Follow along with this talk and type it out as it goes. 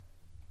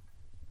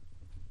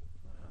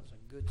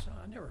Good song.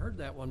 I never heard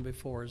that one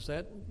before. Is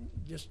that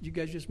just you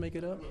guys just make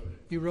it up?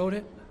 You wrote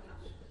it?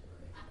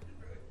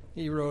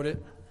 He wrote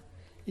it.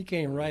 He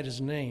can't even write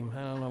his name.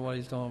 I don't know what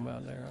he's talking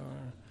about there.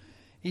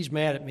 He's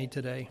mad at me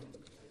today.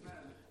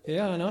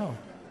 Yeah, I know.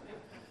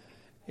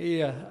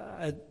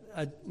 I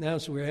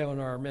announced we were having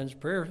our men's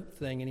prayer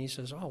thing, and he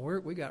says, "Oh,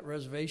 we got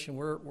reservation.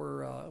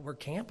 We're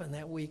camping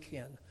that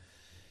weekend."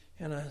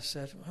 And I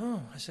said,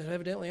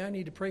 evidently I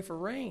need to pray for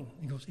rain.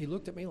 He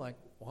looked at me like,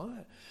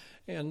 what?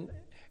 And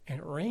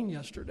it rained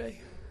yesterday.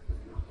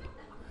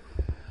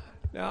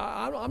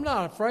 Now, I'm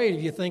not afraid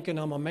of you thinking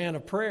I'm a man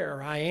of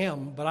prayer. I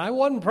am. But I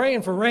wasn't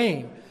praying for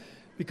rain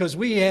because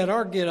we had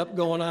our get-up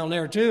going on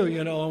there too,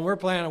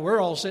 and we're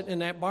all sitting in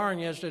that barn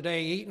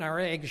yesterday eating our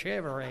egg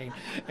chevre.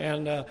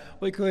 And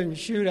we couldn't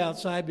shoot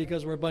outside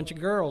because we're a bunch of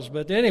girls.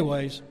 But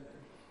anyways,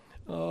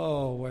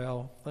 oh,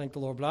 well, thank the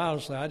Lord. But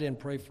honestly, I didn't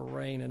pray for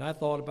rain. And I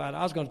thought about it.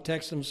 I was going to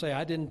text him and say,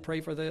 I didn't pray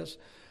for this.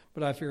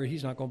 But I figured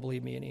he's not going to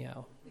believe me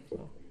anyhow.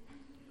 So,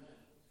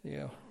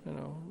 yeah,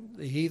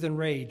 the heathen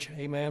rage.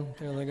 Amen.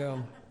 There they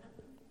go.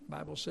 The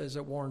Bible says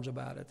it warns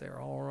about it there.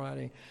 All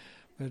righty.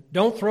 But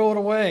don't throw it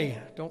away.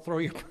 Don't throw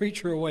your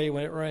preacher away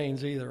when it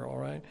rains either, all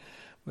right?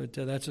 But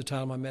that's the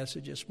title of my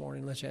message this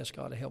morning. Let's ask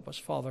God to help us.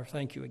 Father,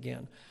 thank you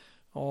again,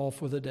 all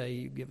for the day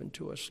you've given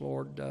to us.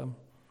 Lord,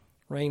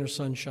 rain or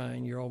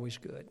sunshine, you're always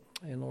good.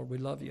 And, Lord, we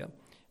love you.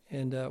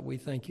 And we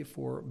thank you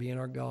for being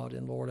our God.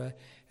 And, Lord,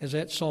 as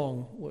that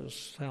song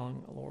was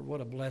sung, Lord,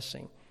 what a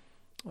blessing.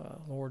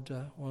 Lord,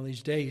 one of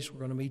these days we're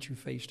going to meet you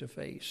face to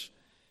face.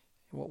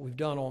 And what we've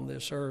done on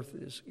this earth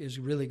is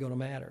really going to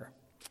matter.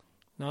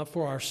 Not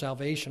for our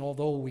salvation,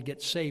 although we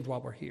get saved while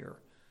we're here,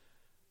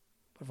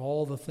 but of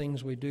all the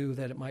things we do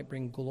that it might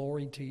bring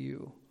glory to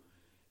you.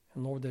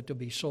 And Lord, that there'll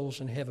be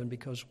souls in heaven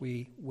because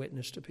we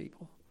witness to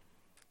people.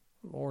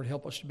 Lord,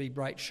 help us to be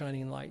bright,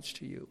 shining lights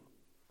to you.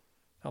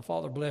 Now,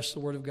 Father, bless the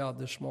word of God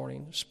this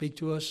morning. Speak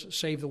to us,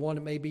 save the one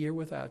that may be here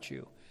without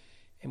you.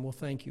 And we'll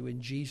thank you.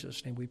 In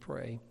Jesus' name we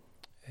pray.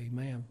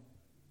 Amen.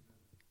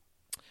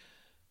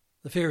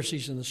 The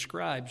Pharisees and the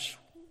scribes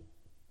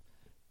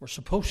were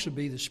supposed to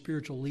be the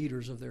spiritual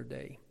leaders of their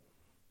day.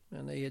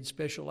 And they had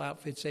special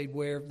outfits they'd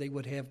wear. They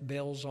would have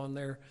bells on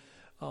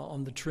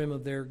on the trim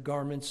of their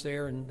garments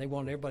there, and they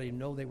wanted everybody to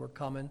know they were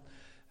coming.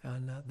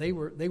 And they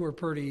were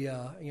pretty,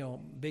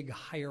 big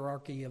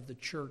hierarchy of the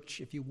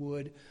church, if you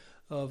would,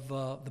 of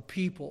the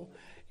people,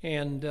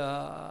 and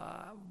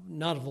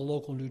not of the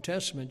local New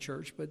Testament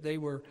church, but they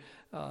were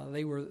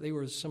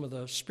some of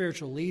the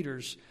spiritual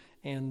leaders.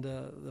 And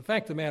the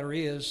fact of the matter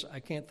is, I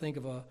can't think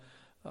of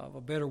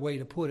a better way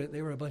to put it.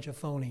 They were a bunch of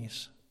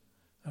phonies.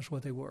 That's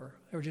what they were.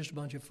 They were just a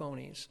bunch of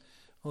phonies.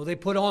 Well, they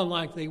put on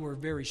like they were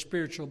very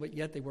spiritual, but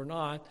yet they were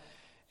not.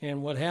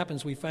 And what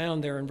happens, we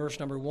found there in verse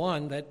number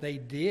 1, that they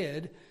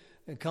did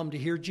come to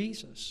hear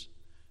Jesus.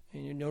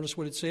 And you notice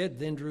what it said,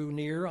 then drew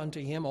near unto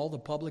him all the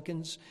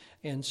publicans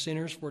and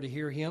sinners for to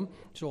hear him.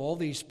 So all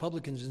these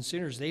publicans and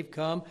sinners, they've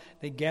come,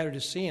 they gathered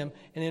to see him.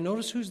 And then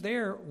notice who's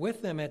there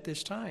with them at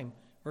this time.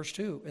 Verse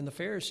 2, and the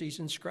Pharisees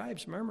and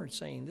scribes murmured,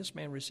 saying, this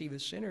man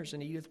receiveth sinners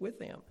and eateth with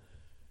them.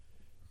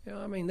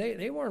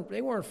 They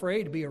weren't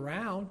afraid to be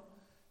around.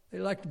 They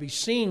liked to be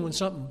seen when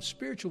something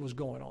spiritual was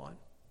going on.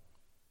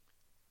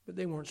 But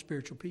they weren't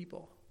spiritual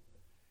people.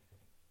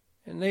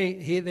 And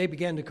they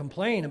began to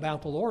complain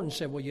about the Lord and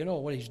said,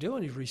 well, what he's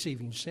doing, he's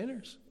receiving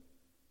sinners.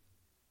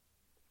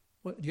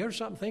 Well, do you ever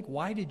stop and think,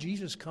 why did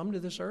Jesus come to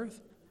this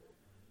earth?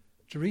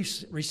 To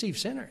receive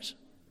sinners.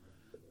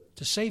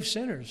 To save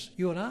sinners,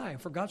 you and I.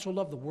 For God so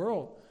loved the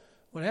world.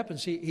 What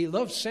happens? He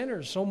loves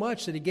sinners so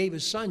much that he gave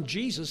his son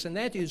Jesus, and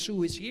that is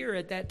who is here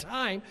at that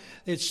time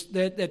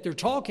that they're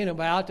talking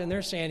about, and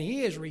they're saying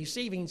he is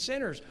receiving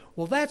sinners.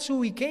 Well, that's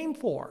who he came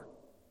for.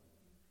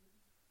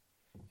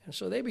 And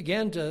so they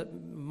began to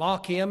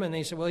mock him, and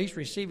they said, well, he's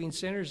receiving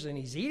sinners and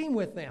he's eating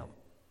with them.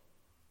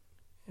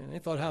 And they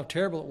thought how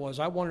terrible it was.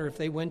 I wonder if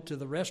they went to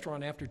the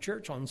restaurant after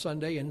church on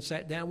Sunday and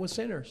sat down with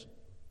sinners.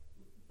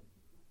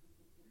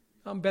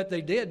 I bet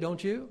they did,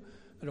 don't you?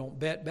 I don't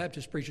bet.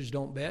 Baptist preachers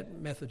don't bet.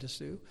 Methodists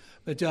do.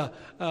 But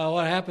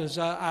what happens,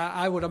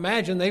 I would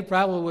imagine they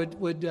probably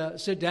would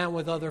sit down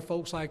with other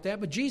folks like that.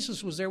 But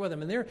Jesus was there with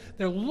them. And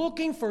they're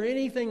looking for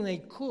anything they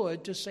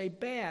could to say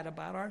bad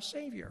about our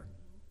Savior.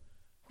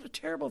 What a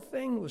terrible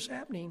thing was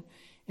happening.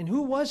 And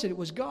who was it? It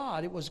was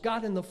God. It was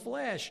God in the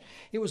flesh.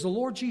 It was the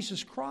Lord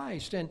Jesus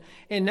Christ. And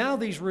now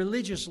these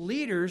religious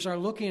leaders are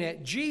looking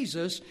at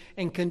Jesus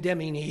and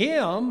condemning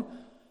him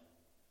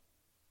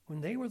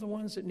when they were the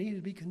ones that needed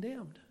to be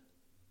condemned.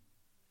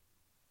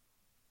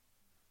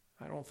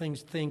 I don't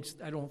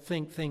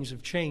think things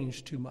have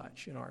changed too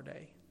much in our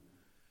day.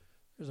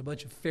 There's a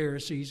bunch of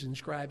Pharisees and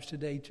scribes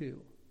today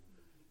too.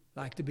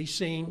 Like to be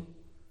seen.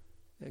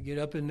 They'll get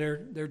up in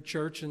their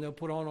church and they'll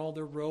put on all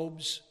their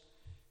robes.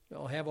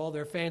 They'll have all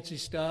their fancy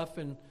stuff.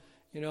 And,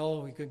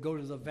 we could go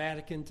to the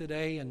Vatican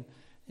today and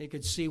you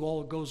could see all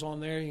that goes on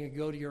there. You could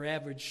go to your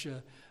average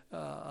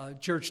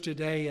church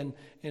today and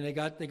they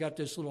got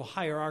this little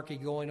hierarchy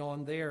going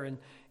on there.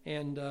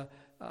 And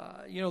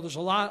there's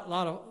a lot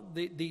of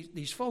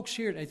these folks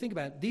here, and I think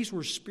about it, these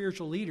were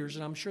spiritual leaders,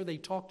 and I'm sure they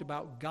talked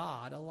about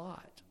God a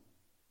lot.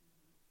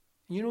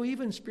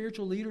 Even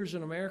spiritual leaders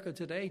in America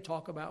today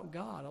talk about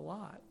God a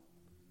lot.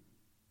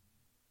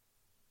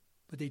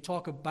 But they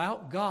talk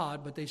about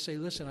God, but they say,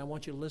 listen, I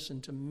want you to listen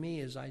to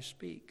me as I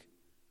speak.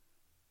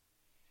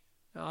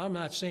 Now, I'm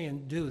not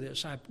saying do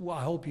this. I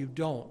hope you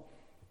don't.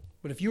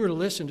 But if you were to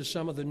listen to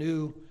some of the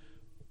new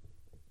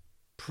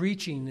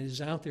preaching that is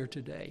out there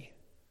today,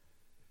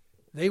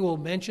 they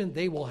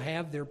will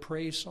have their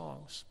praise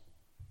songs.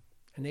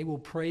 And they will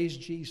praise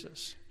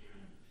Jesus.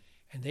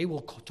 And they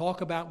will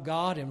talk about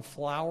God in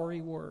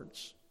flowery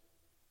words.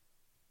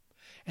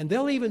 And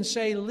they'll even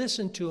say,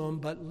 listen to him,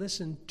 but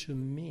listen to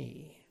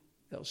me,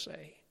 they'll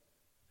say.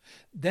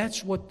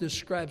 That's what the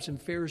scribes and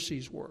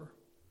Pharisees were.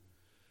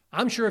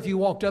 I'm sure if you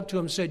walked up to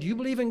them and said, do you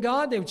believe in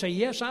God? They would say,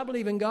 yes, I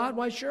believe in God.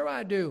 Why, sure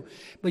I do.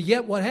 But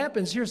yet what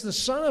happens, here's the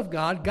Son of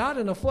God, God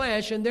in the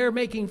flesh, and they're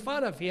making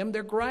fun of him.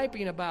 They're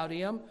griping about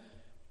him.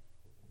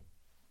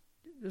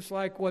 Just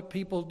like what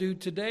people do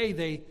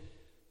today.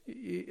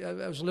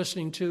 I was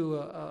listening to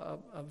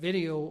a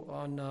video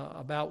on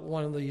about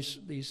one of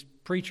these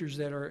preachers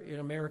that are in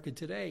America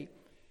today.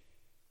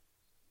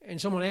 And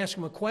someone asked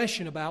him a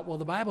question about, well,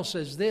 the Bible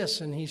says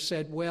this. And he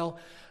said, well,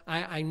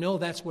 I know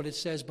that's what it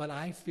says, but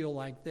I feel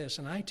like this.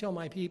 And I tell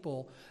my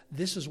people,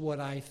 this is what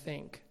I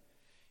think.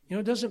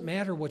 It doesn't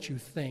matter what you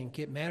think.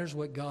 It matters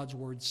what God's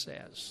Word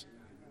says.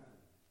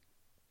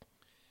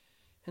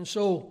 And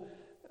so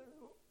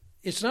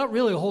it's not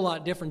really a whole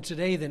lot different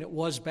today than it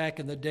was back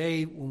in the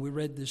day when we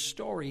read this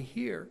story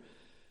here.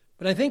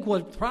 But I think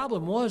what the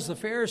problem was, the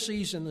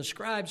Pharisees and the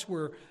scribes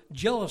were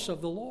jealous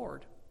of the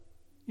Lord.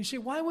 You see,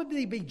 why would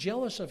they be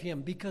jealous of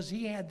him? Because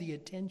he had the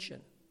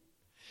attention.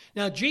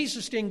 Now,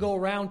 Jesus didn't go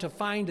around to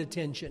find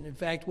attention. In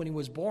fact, when he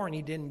was born,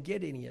 he didn't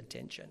get any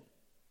attention.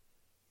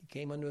 He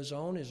came unto his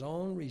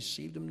own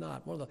received him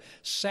not. One of the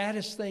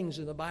saddest things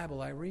in the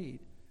Bible I read.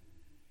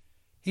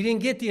 He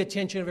didn't get the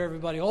attention of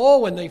everybody. Oh,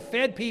 when they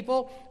fed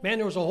people, man,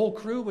 there was a whole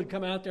crew would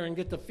come out there and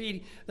get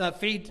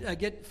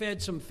get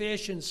fed some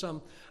fish and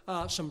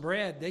some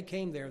bread. They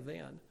came there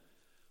then.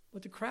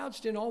 But the crowds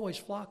didn't always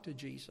flock to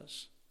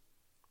Jesus.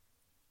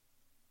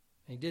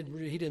 He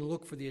didn't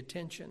look for the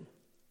attention.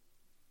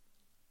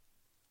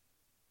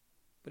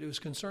 But he was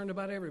concerned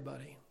about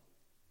everybody.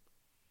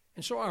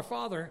 And so our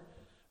Father,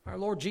 our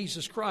Lord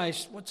Jesus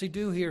Christ, what's he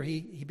do here?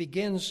 He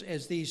begins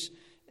as these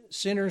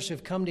sinners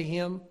have come to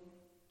him.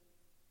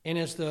 And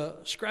as the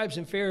scribes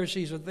and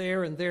Pharisees are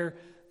there and they're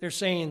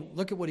saying,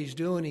 look at what he's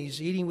doing.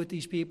 He's eating with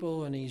these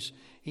people and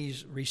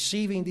he's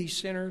receiving these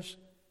sinners.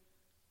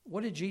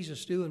 What did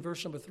Jesus do? In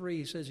verse number 3,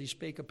 he says he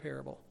spake a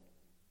parable.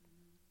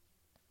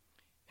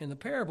 And the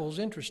parable is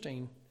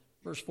interesting.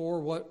 Verse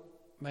 4, what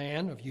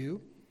man of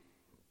you,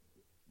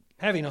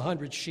 having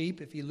 100 sheep,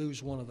 if he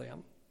lose one of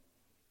them,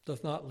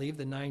 doth not leave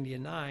the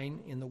 99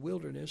 in the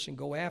wilderness and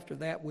go after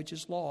that which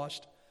is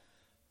lost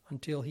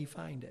until he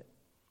find it?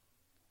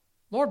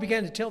 Lord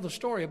began to tell the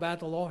story about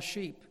the lost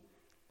sheep.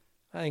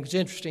 I think it's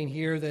interesting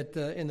here that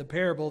in the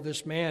parable,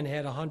 this man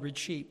had 100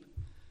 sheep.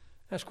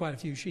 That's quite a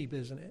few sheep,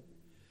 isn't it?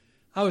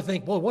 I would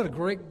think, boy, what a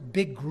great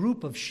big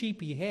group of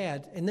sheep he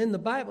had. And then the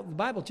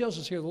Bible tells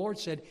us here, the Lord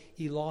said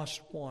he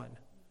lost one.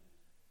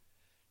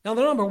 Now,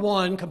 the number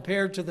 1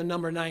 compared to the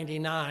number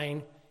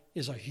 99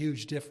 is a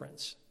huge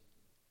difference.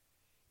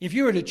 If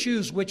you were to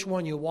choose which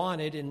one you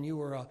wanted and you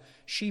were a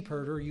sheep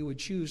herder, you would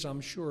choose, I'm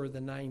sure,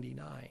 the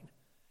 99.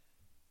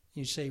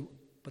 You say,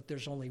 but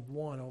there's only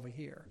one over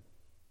here.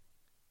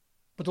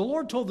 But the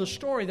Lord told the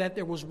story that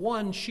there was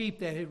one sheep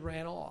that had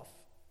ran off.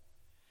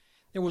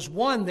 There was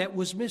one that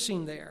was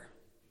missing there.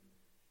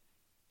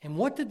 And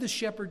what did the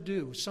shepherd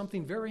do?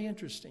 Something very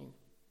interesting.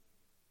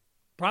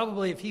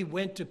 Probably if he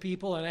went to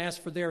people and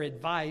asked for their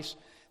advice,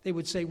 they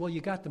would say, well, you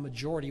got the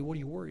majority. What are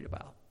you worried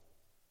about?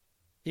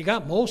 You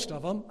got most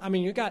of them. I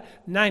mean, you got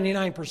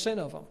 99%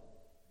 of them.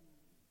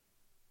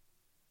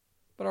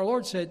 But our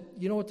Lord said,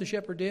 you know what the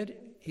shepherd did?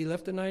 He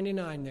left the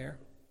 99 there,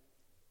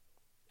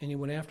 and he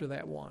went after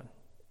that one.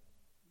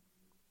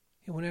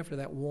 He went after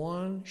that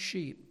one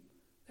sheep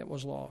that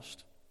was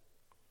lost.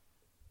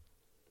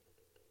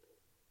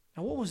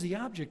 Now, what was the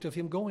object of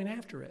him going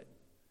after it?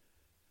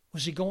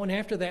 Was he going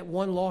after that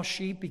one lost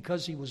sheep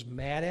because he was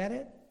mad at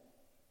it?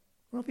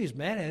 Well, if he was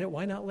mad at it,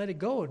 why not let it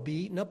go? It'd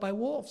be eaten up by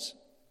wolves.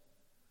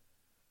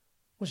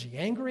 Was he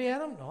angry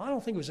at him? No, I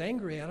don't think he was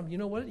angry at him. You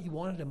know what? He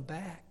wanted him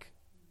back.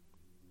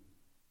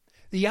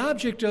 The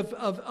object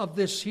of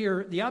this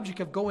here, the object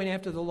of going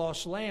after the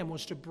lost lamb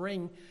was to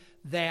bring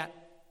that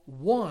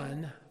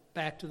one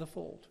back to the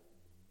fold.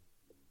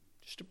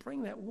 Just to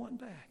bring that one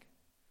back.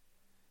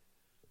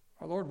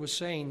 Our Lord was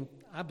saying,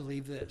 I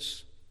believe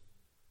this.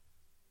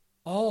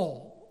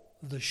 All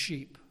the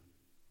sheep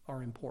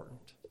are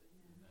important.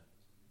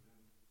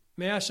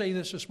 May I say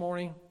this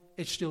morning?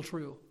 It's still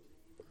true.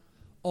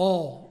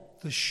 All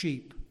the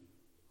sheep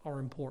are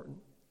important.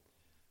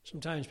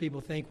 Sometimes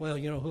people think, well,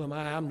 you know, who am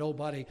I? I'm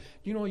nobody.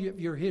 You know,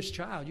 you're his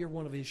child. You're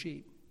one of his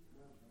sheep.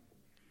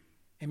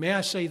 And may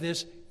I say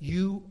this,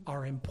 you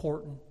are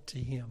important to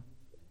Him.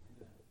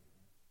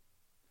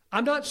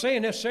 I'm not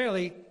saying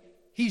necessarily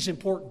He's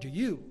important to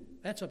you.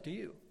 That's up to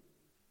you.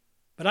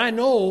 But I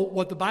know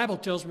what the Bible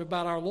tells me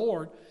about our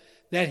Lord,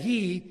 that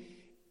He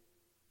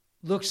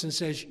looks and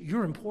says,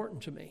 you're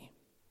important to me.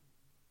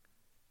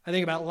 I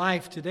think about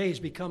life today has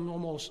become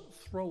almost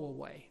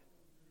throwaway.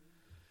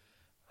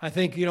 I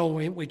think,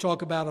 we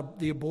talk about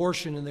the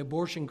abortion and the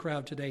abortion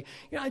crowd today.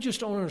 I just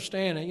don't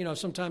understand it.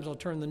 Sometimes I'll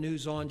turn the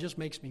news on. It just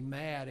makes me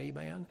mad,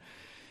 amen.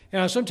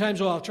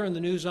 Sometimes I'll turn the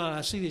news on.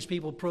 I see these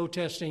people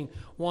protesting,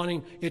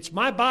 wanting, it's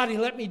my body,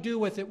 let me do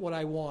with it what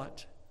I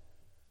want.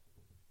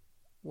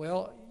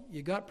 Well,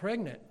 you got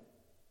pregnant.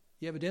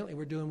 You evidently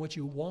were doing what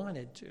you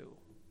wanted to.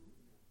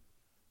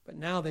 But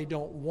now they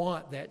don't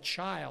want that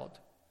child.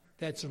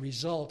 That's a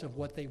result of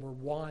what they were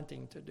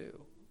wanting to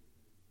do.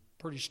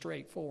 Pretty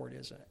straightforward,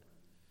 isn't it?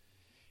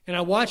 And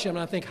I watch them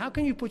and I think, how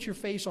can you put your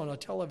face on a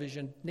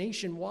television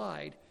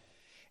nationwide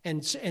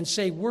and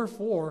say we're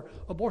for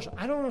abortion?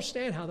 I don't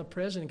understand how the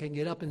president can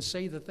get up and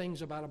say the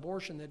things about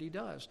abortion that he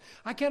does.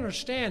 I can't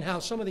understand how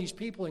some of these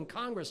people in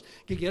Congress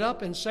can get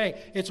up and say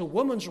it's a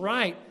woman's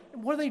right.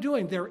 What are they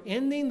doing? They're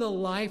ending the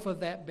life of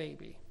that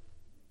baby.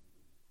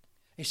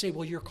 They say,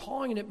 well, you're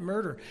calling it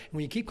murder. And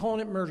when you keep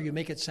calling it murder, you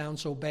make it sound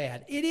so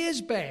bad. It is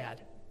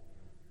bad.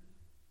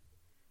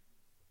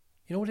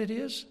 You know what it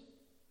is?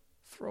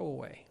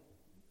 Throwaway.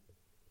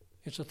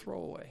 It's a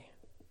throwaway.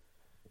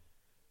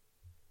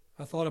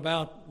 I thought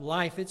about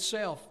life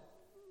itself.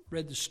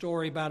 Read the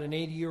story about an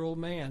 80-year-old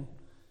man.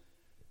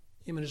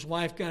 Him and his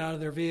wife got out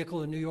of their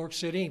vehicle in New York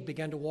City,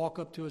 began to walk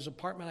up to his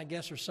apartment, I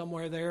guess, or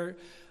somewhere there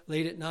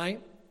late at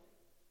night.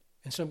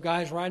 And some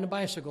guy's riding a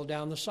bicycle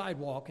down the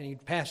sidewalk, and he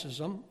passes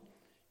them.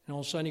 And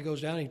all of a sudden he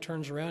goes down, and he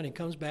turns around, he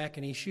comes back,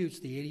 and he shoots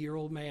the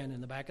 80-year-old man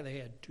in the back of the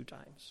head 2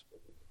 times.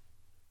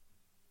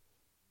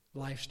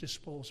 Life's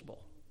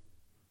disposable.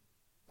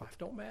 Life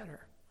don't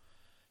matter.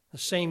 The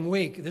same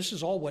week, this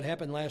is all what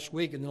happened last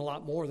week, and a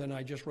lot more than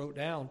I just wrote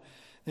down.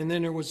 And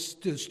then there was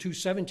those 2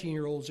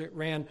 17-year-olds that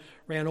ran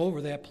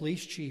over that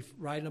police chief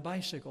riding a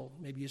bicycle.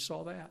 Maybe you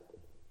saw that.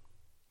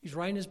 He's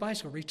riding his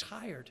bicycle,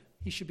 retired.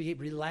 He should be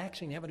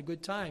relaxing, having a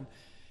good time.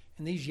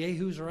 And these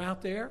yahoos are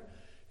out there,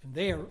 and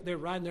they're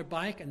riding their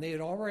bike, and they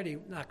had already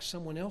knocked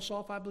someone else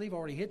off, I believe,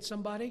 already hit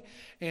somebody,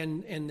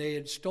 and they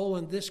had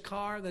stolen this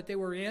car that they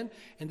were in,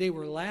 and they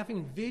were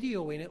laughing,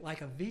 videoing it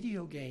like a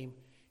video game,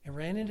 and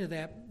ran into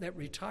that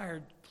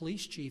retired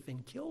police chief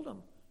and killed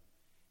him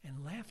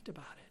and laughed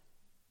about it.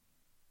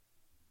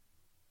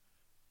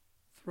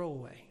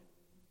 Throwaway.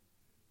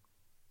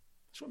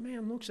 That's what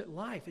man looks at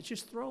life. It's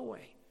just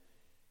throwaway.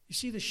 You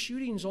see the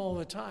shootings all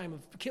the time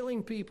of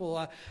killing people.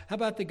 How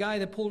about the guy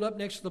that pulled up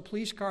next to the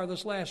police car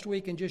this last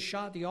week and just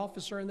shot the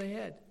officer in the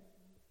head?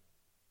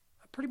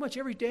 Pretty much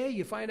every day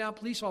you find out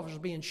police officers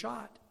being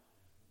shot.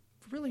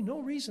 For really no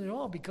reason at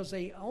all, because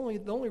the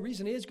only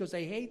reason is because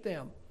they hate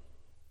them.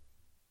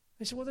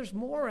 They say, well, there's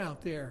more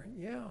out there.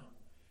 Yeah.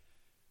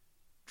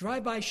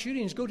 Drive-by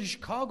shootings. Go to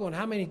Chicago, and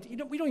how many?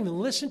 We don't even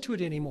listen to it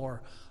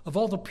anymore. Of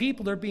all the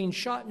people that are being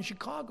shot in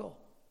Chicago,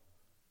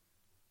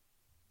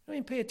 I don't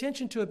even pay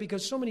attention to it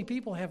because so many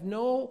people have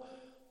no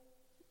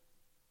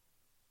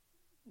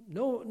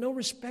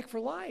respect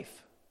for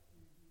life.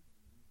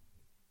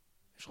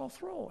 It's all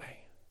throwaway.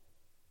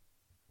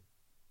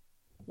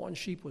 1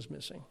 sheep was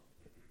missing.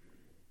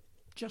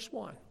 Just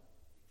one.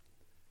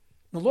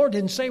 The Lord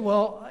didn't say,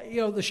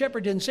 the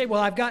shepherd didn't say,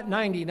 well, I've got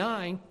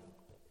 99.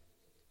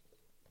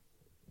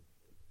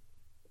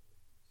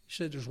 He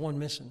said there's one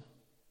missing.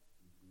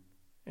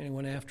 And he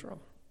went after him.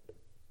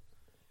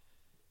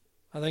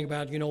 I think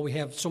about, we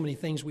have so many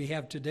things we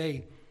have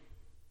today.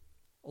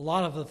 A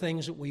lot of the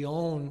things that we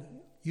own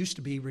used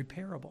to be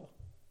repairable.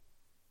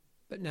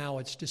 But now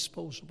it's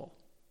disposable.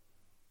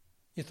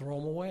 You throw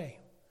them away.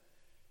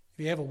 If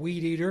you have a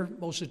weed eater,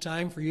 most of the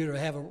time for you to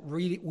have a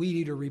weed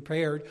eater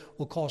repaired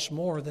will cost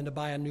more than to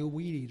buy a new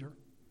weed eater.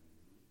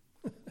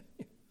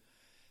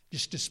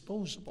 Just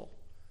disposable.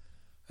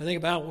 I think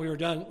about we were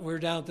down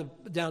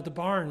at the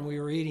barn.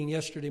 We were eating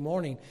yesterday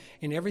morning,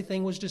 and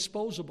everything was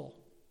disposable.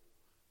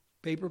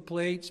 Paper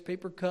plates,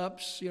 paper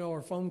cups,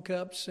 or foam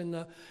cups,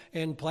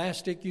 and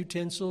plastic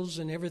utensils,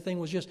 and everything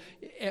was just.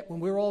 When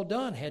we were all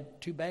done,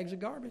 had 2 bags of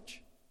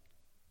garbage.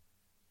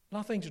 A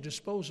lot of things are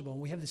disposable,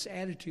 and we have this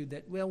attitude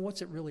that,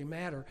 what's it really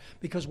matter?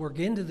 Because we're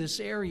getting to this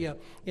area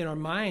in our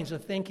minds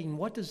of thinking,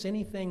 what does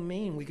anything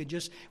mean? We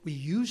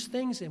use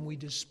things and we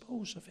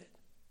dispose of it.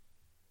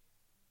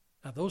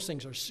 Now, those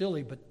things are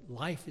silly, but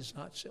life is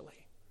not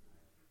silly.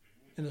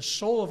 And the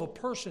soul of a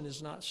person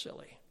is not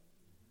silly.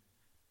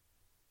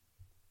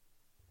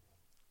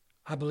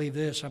 I believe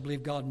this. I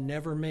believe God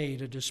never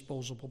made a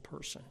disposable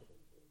person.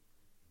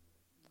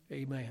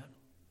 Amen.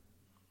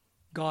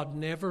 God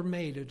never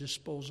made a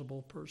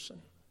disposable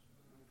person.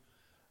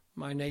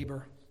 My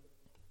neighbor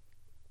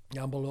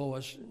down below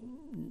us,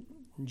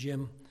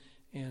 Jim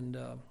and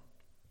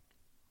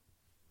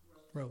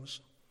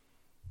Rose,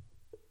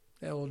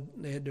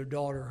 they had their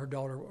daughter.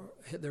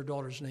 Their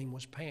daughter's name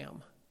was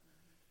Pam.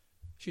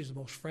 She's the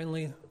most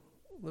friendly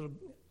little.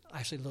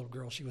 I say little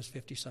girl, she was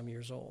 50-some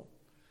years old.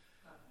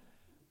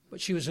 But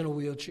she was in a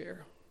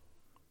wheelchair.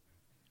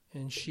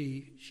 And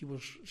she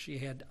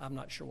had, I'm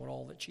not sure what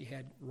all that she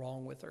had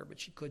wrong with her,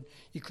 but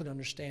you could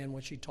understand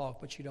when she talked,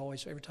 but she'd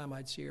always, every time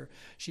I'd see her,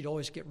 she'd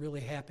always get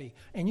really happy.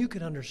 And you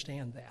could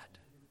understand that.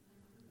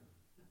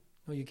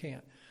 No, you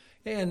can't.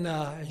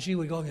 And she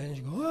would go and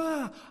she'd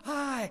go,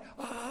 hi.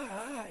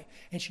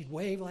 And she'd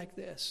wave like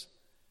this.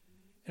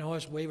 And I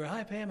always wave her,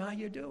 hi, Pam, how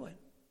you doing?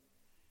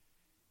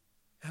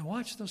 I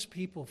watched those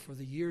people for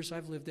the years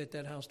I've lived at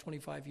that house,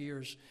 25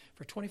 years.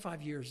 For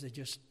 25 years, they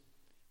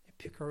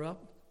pick her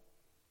up,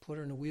 put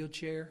her in a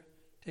wheelchair,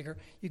 take her.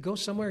 You go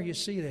somewhere, you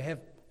see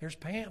there's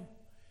Pam.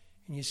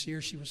 And you see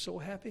her, she was so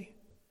happy.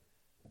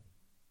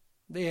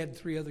 They had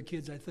 3 other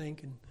kids, I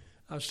think, and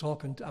I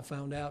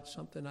found out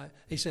something.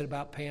 They said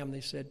about Pam,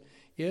 they said,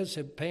 yes,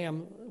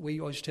 Pam, we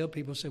always tell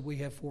people, said we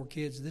have 4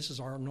 kids, this is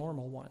our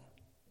normal one.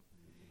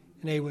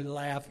 And they would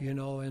laugh,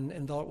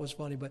 and thought it was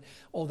funny, but,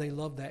 they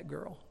loved that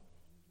girl.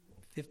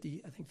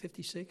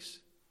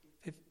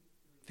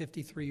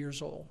 53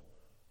 years old.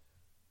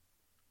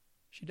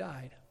 She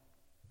died.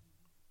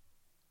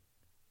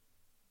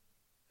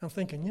 I'm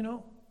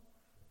thinking,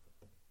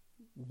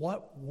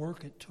 what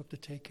work it took to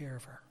take care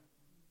of her.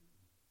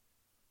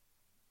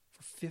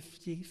 For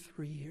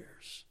 53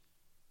 years.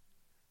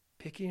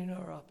 Picking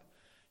her up,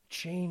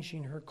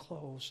 changing her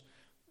clothes,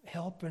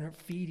 helping her,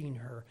 feeding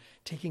her,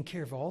 taking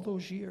care of all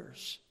those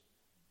years.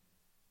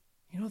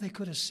 They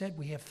could have said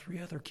we have 3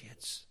 other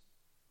kids.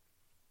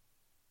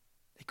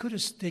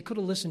 They could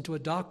have listened to a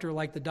doctor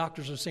like the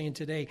doctors are saying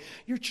today,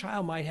 your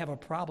child might have a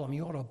problem.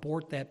 You ought to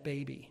abort that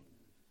baby.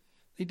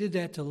 They did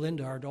that to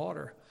Linda, our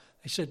daughter.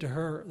 They said to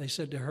her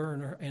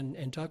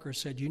and Tucker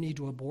said, you need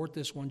to abort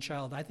this one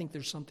child. I think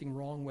there's something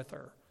wrong with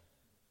her.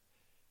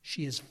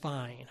 She is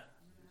fine.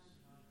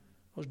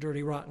 Those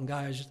dirty, rotten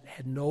guys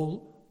had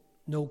no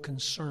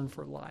concern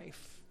for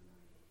life.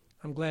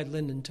 I'm glad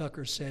Lyndon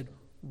Tucker said,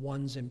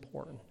 one's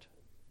important.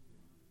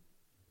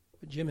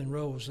 But Jim and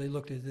Rose, they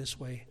looked at it this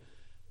way.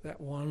 That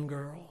one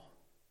girl,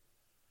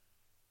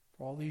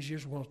 for all these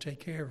years, we're going to take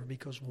care of her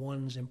because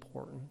one's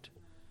important.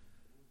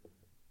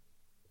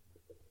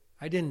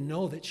 I didn't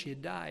know that she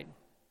had died.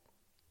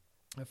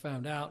 I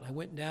found out. I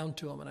went down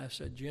to him and I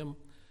said, Jim,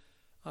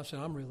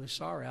 I'm really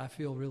sorry. I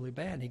feel really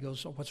bad. And he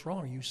goes, so what's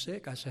wrong? Are you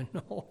sick? I said,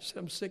 no. I said,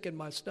 I'm sick in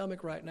my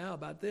stomach right now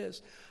about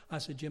this. I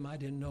said, Jim, I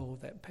didn't know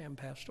that Pam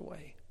passed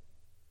away.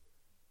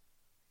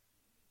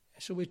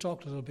 And so we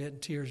talked a little bit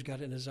and tears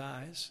got in his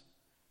eyes.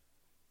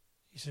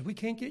 He said, we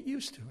can't get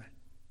used to it.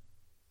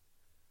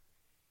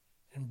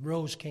 And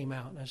Rose came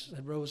out, and I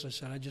said,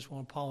 Rose, I just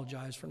want to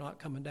apologize for not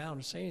coming down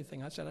and say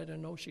anything. I said, I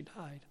didn't know she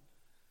died.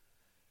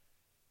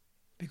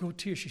 Big old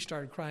tears, she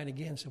started crying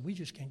again, said, we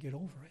just can't get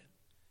over it.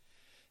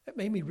 That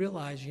made me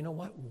realize, you know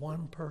what?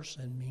 One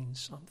person means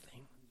something.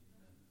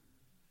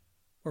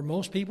 Where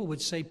most people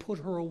would say, put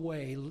her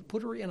away,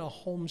 put her in a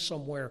home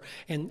somewhere.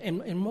 And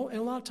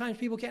a lot of times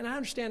people can't. I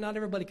understand not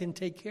everybody can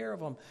take care of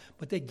them,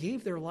 but they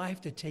gave their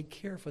life to take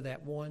care for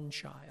that one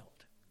child.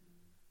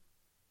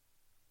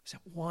 Because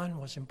that one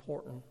was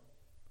important.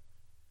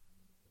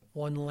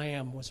 One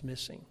lamb was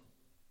missing.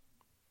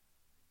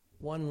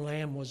 One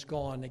lamb was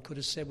gone. They could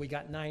have said, we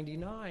got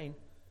 99.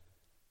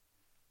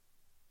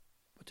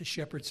 But the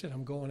shepherd said,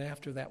 I'm going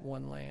after that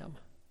one lamb.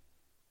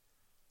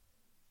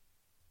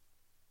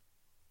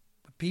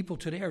 People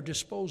today are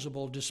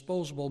disposable.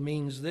 Disposable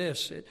means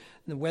this.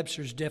 The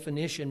Webster's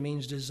definition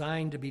means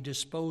designed to be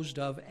disposed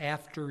of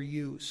after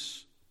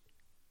use.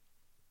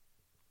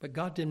 But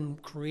God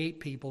didn't create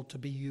people to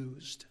be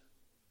used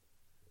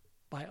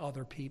by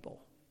other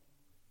people.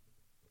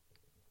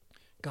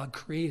 God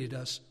created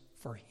us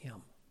for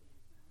Him.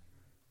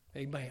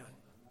 Amen.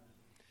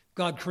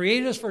 God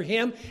created us for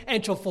Him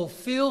and to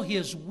fulfill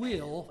His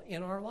will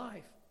in our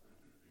life.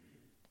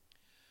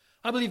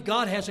 I believe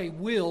God has a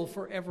will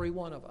for every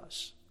one of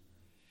us.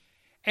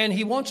 And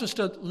He wants us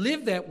to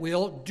live that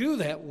will, do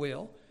that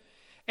will.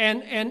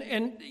 And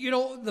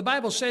the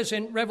Bible says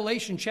in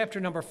Revelation chapter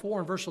number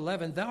 4 and verse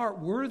 11, Thou art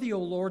worthy, O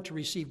Lord, to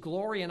receive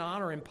glory and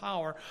honor and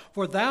power,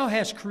 for Thou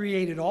hast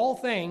created all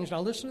things.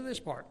 Now listen to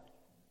this part.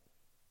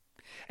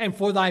 And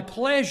for Thy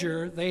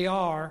pleasure they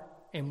are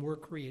and were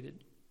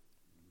created.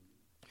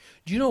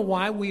 Do you know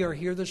why we are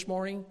here this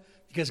morning?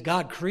 Because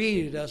God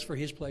created us for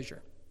His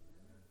pleasure.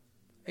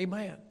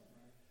 Amen.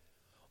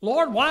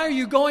 Lord, why are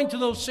you going to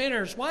those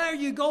sinners? Why are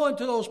you going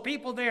to those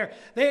people there?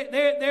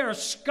 They're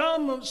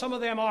scum, some of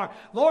them are.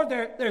 Lord,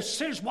 they're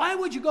sinners. Why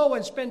would you go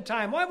and spend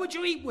time? Why would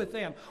you eat with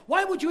them?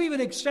 Why would you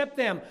even accept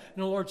them?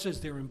 And the Lord says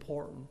they're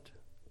important.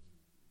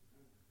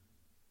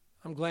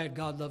 I'm glad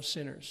God loves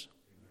sinners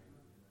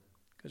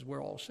because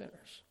we're all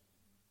sinners.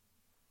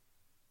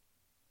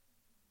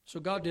 So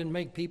God didn't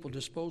make people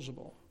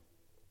disposable.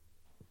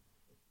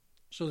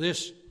 So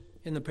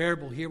in the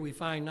parable here, we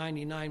find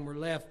 99 were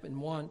left and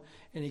one,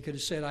 and He could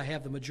have said, I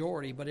have the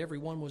majority, but every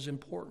one was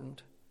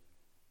important.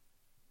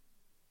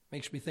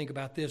 Makes me think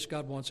about this.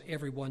 God wants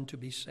everyone to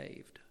be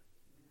saved.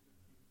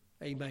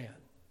 Amen.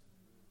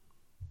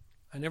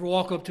 I never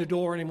walk up to a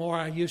door anymore.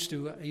 I used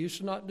to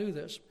not do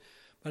this.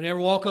 But I never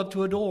walk up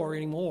to a door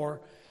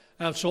anymore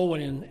of soul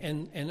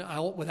winning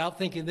and without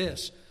thinking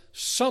this,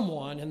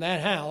 someone in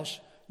that house,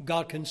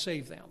 God can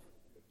save them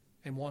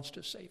and wants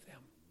to save them.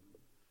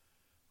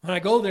 When I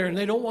go there and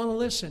they don't want to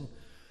listen,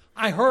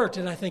 I hurt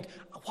and I think,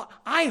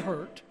 I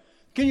hurt.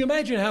 Can you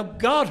imagine how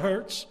God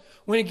hurts?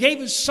 When He gave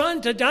His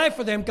Son to die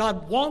for them,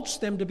 God wants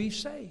them to be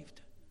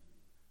saved.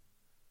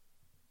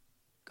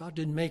 God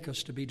didn't make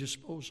us to be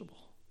disposable.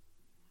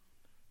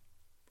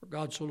 For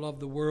God so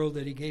loved the world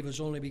that He gave His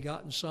only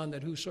begotten Son,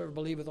 that whosoever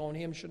believeth on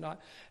Him should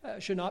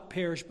not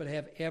perish but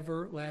have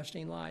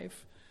everlasting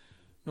life.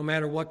 No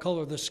matter what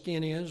color the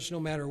skin is, no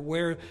matter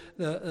where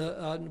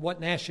what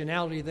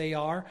nationality they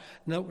are,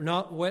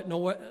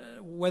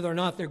 whether or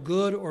not they're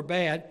good or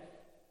bad,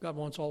 God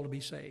wants all to be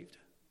saved.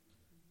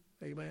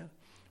 Amen.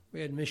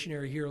 We had a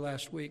missionary here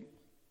Wednesday.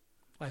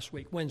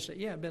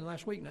 Yeah, it's been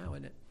last week now,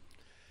 isn't it?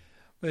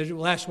 But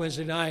last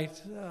Wednesday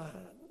night,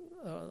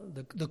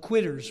 the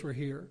Quitters were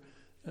here.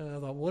 I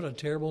thought, what a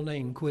terrible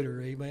name, Quitter,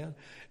 amen.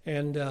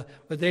 And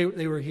but they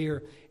were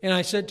here, and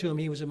I said to him,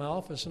 he was in my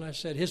office, and I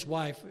said, his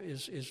wife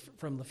is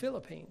from the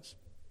Philippines.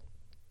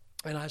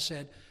 And I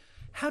said,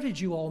 how did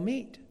you all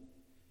meet?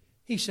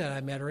 He said,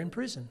 I met her in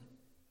prison.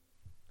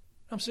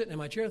 I'm sitting in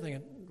my chair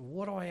thinking,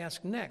 what do I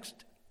ask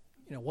next?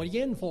 What are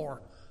you in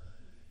for?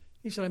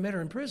 He said, I met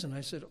her in prison. I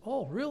said,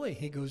 oh, really?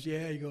 He goes,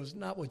 yeah. He goes,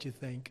 not what you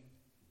think.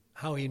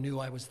 How he knew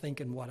I was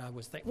thinking what I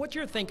was thinking. What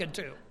you're thinking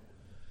too.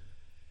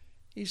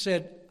 He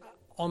said,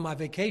 on my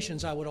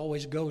vacations, I would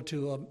always go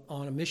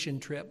on a mission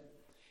trip.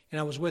 And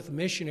I was with a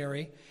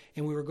missionary,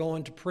 and we were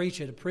going to preach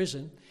at a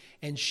prison.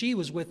 And she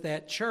was with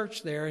that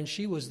church there, and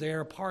she was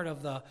there, part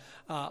of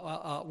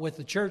with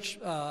the church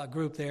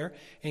group there.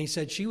 And he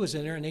said she was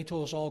in there, and they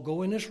told us all,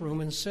 go in this room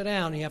and sit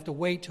down. And you have to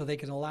wait till they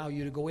can allow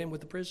you to go in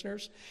with the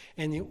prisoners.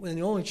 And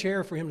the only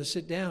chair for him to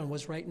sit down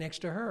was right next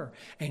to her.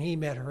 And he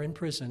met her in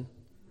prison.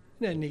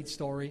 Isn't that a neat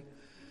story?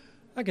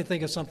 I could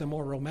think of something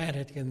more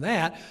romantic than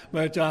that,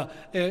 but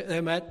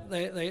they met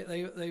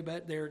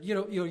there.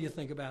 You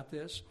think about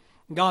this.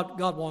 God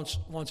wants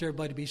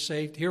everybody to be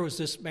saved. Here was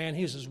this man;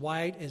 he was as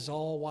white as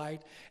all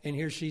white, and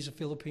here she's a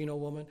Filipino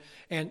woman.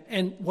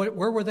 And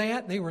where were they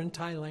at? They were in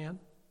Thailand.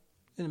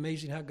 Isn't it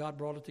amazing how God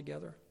brought it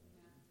together?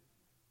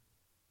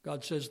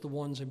 God says the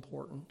one's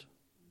important.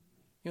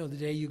 The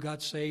day you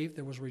got saved,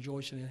 there was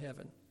rejoicing in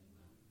heaven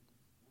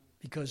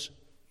because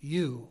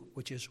you,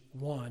 which is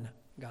one,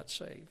 got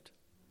saved.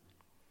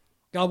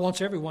 God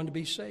wants everyone to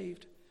be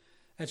saved.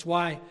 That's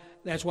why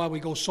we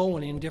go soul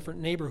winning in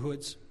different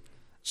neighborhoods.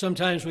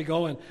 Sometimes we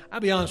go, and I'll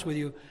be honest with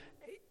you,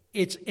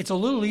 it's a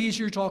little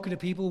easier talking to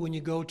people when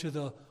you go to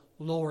the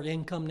lower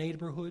income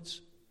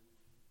neighborhoods,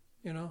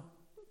 than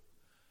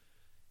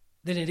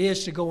it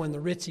is to go in the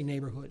ritzy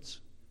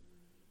neighborhoods.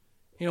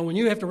 When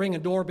you have to ring a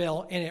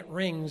doorbell and it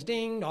rings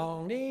ding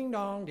dong, ding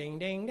dong, ding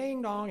ding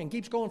ding dong, and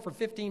keeps going for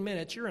 15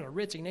 minutes, you're in a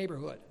ritzy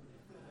neighborhood.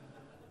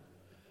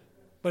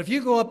 But if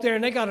you go up there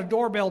and they got a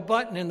doorbell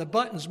button and the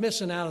button's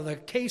missing out of the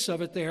case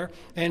of it there,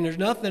 and there's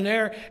nothing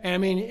there,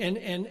 and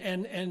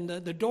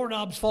the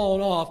doorknob's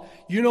falling off,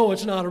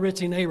 it's not a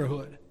ritzy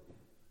neighborhood.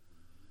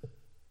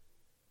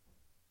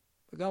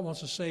 But God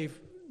wants to save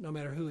no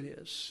matter who it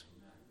is.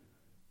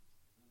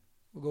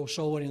 We'll go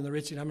soul winning in the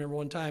ritzy. I remember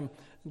one time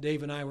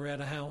Dave and I were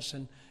at a house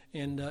in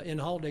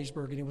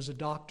Hollidaysburg, and he was a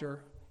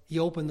doctor. He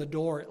opened the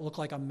door. It looked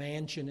like a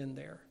mansion in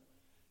there.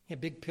 He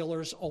had big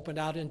pillars opened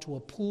out into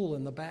a pool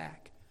in the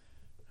back.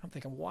 I'm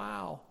thinking,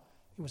 wow,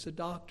 he was a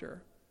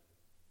doctor.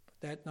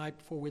 But that night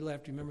before we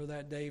left, you remember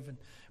that, Dave? And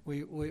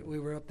we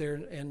were up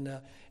there, and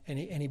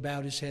he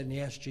bowed his head and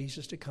he asked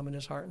Jesus to come in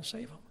his heart and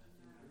save him.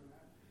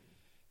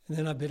 And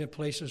then I've been at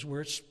places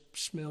where it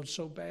smelled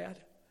so bad.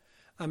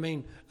 I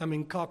mean,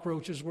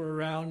 cockroaches were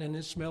around, and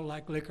it smelled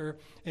like liquor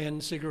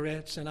and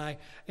cigarettes, and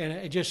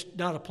it just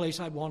not a place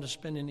I'd want to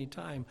spend any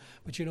time.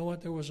 But you know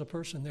what? There was a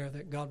person there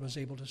that God was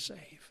able to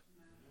save.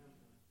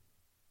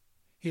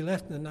 He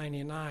left the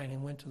 99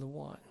 and went to the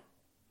one.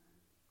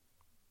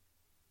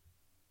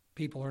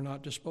 People are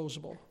not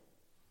disposable.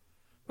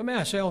 But may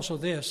I say also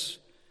this,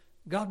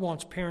 God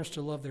wants parents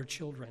to love their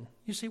children.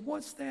 You say,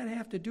 what's that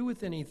have to do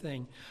with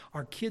anything?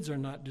 Our kids are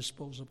not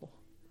disposable.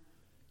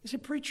 You say,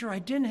 preacher, I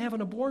didn't have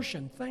an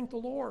abortion. Thank the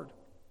Lord.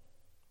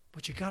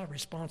 But you got a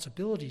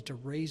responsibility to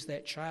raise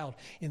that child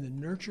in the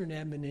nurture and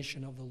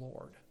admonition of the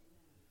Lord.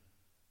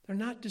 They're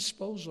not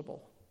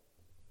disposable.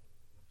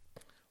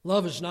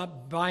 Love is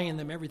not buying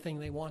them everything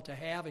they want to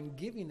have and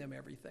giving them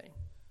everything.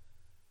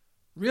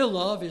 Real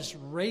love is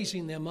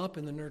raising them up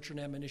in the nurture and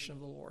admonition of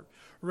the Lord,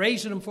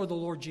 raising them for the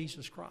Lord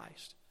Jesus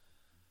Christ.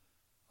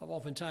 I've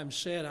oftentimes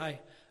said,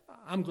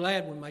 I'm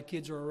glad when my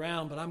kids are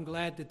around, but I'm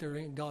glad that they're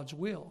in God's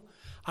will.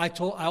 I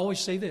always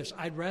say this,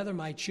 I'd rather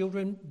my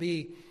children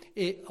be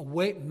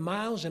away,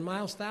 miles and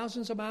miles,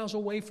 thousands of miles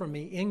away from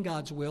me in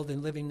God's will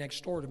than living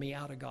next door to me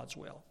out of God's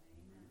will.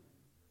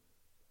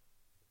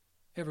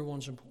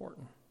 Everyone's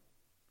important.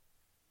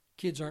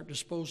 Kids aren't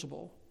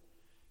disposable.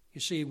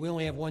 You see, we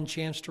only have one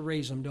chance to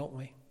raise them, don't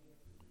we?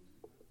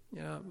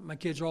 My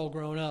kids are all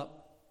grown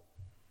up.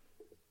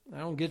 I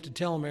don't get to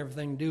tell them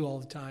everything to do all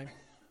the time.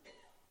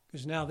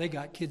 Because now they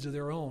got kids of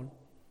their own.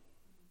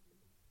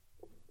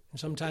 And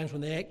sometimes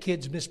when the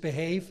kids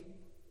misbehave,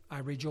 I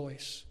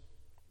rejoice.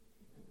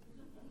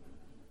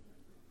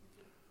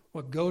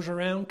 What goes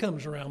around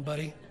comes around,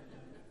 buddy.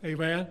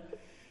 Amen.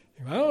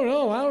 I don't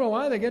know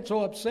why they get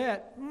so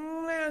upset.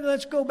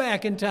 Let's go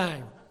back in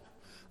time.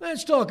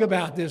 Let's talk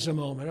about this a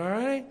moment, all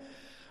right?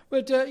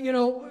 But,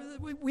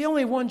 we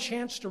only have one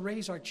chance to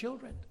raise our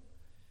children.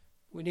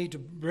 We need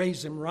to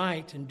raise them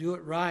right and do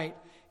it right.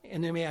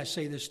 And then may I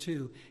say this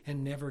too,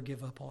 and never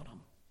give up on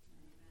them.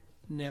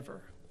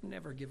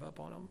 Never give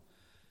up on them.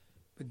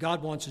 But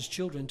God wants His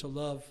children to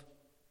love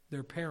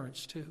their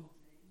parents too.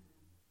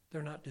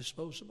 They're not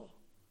disposable.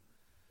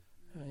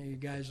 You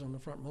guys on the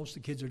front, most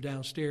of the kids are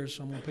downstairs,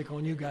 so I'm going to pick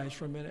on you guys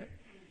for a minute.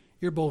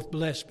 You're both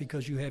blessed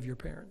because you have your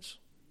parents.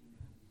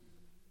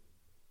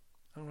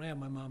 I don't have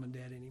my mom and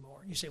dad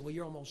anymore. You say, well,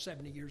 you're almost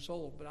 70 years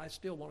old, but I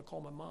still want to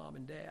call my mom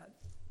and dad.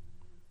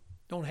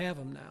 Don't have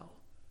them now.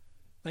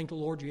 Thank the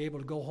Lord you're able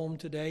to go home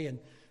today, and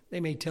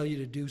they may tell you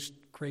to do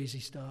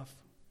crazy stuff.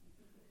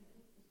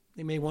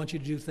 They may want you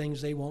to do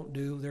things they won't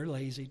do. They're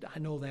lazy. I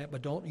know that,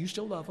 but you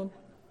still love them.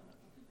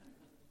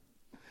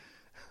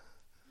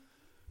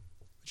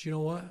 But you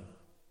know what?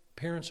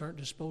 Parents aren't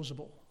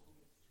disposable.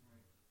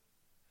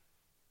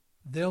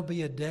 There'll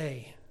be a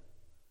day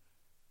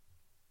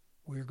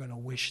we're going to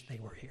wish they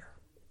were here.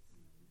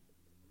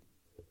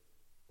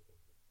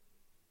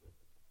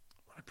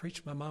 When I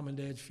preached my mom and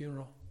dad's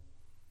funeral,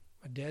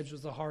 my dad's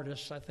was the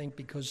hardest, I think,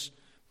 because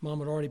Mom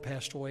had already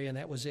passed away, and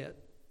that was it.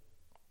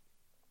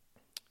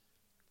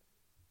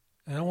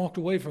 And I walked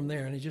away from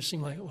there, and it just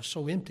seemed like it was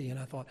so empty. And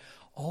I thought,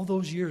 all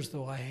those years,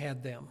 though, I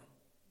had them.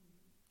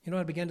 You know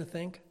what I began to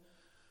think?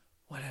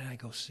 Why didn't I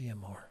go see them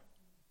more?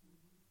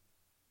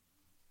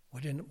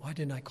 Why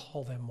didn't I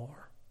call them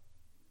more?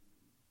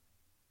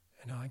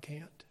 And now I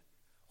can't.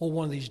 Oh,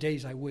 one of these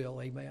days I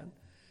will, amen.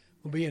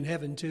 We'll be in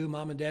heaven too.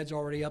 Mom and Dad's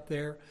already up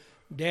there.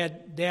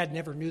 Dad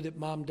never knew that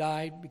Mom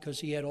died because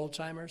he had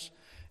Alzheimer's.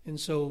 And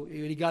so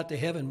when he got to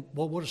heaven,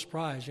 well, what a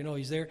surprise.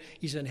 He's there.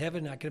 He's in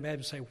heaven. I can imagine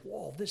him say,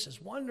 whoa, this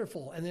is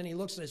wonderful. And then he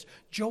looks and says,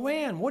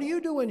 Joanne, what are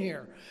you doing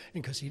here?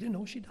 And because he didn't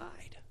know she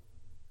died.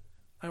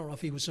 I don't know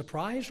if he was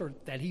surprised or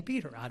that he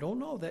beat her. I don't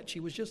know, that she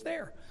was just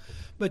there.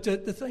 But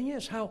the thing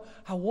is, how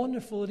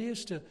wonderful it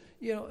is to,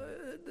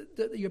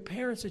 your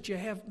parents that you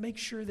have, make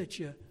sure that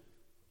you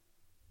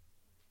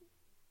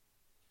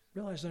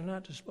realize they're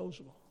not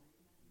disposable.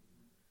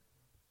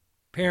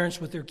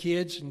 Parents with their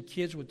kids and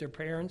kids with their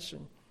parents.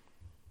 And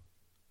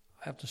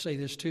I have to say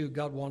this too,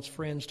 God wants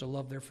friends to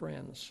love their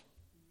friends.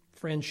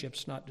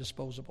 Friendship's not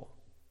disposable.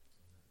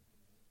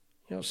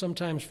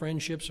 Sometimes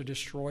friendships are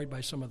destroyed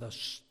by some of the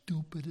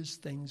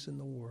stupidest things in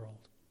the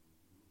world.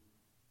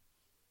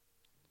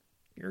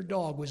 Your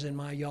dog was in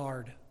my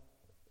yard.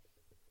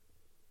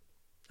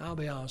 I'll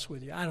be honest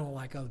with you. I don't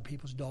like other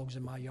people's dogs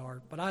in my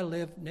yard, but I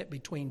live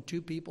between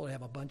two people that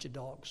have a bunch of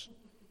dogs.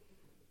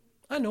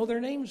 I know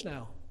their names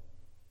now.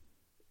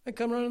 I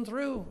come running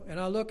through, and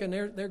I look, and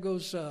there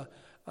goes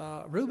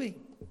Ruby.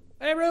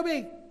 Hey,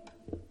 Ruby.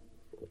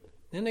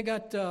 Then they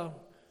got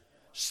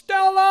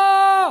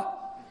Stella.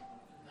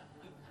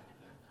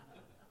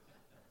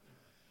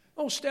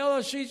 Oh,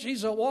 Stella,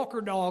 she's a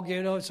walker dog.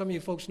 Some of you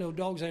folks know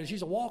dogs, and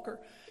she's a walker.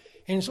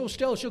 And so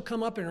Stella, she'll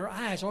come up, and her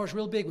eyes are always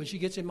real big when she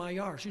gets in my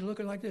yard. She's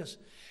looking like this.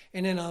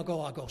 And then I'll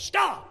go,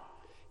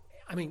 stop!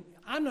 I mean,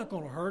 I'm not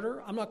going to hurt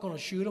her. I'm not going to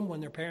shoot them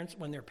when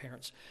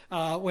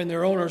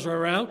their owners are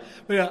around.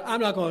 But I'm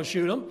not going to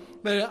shoot them.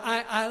 But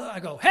I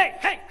go,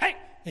 hey!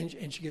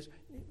 And she gets,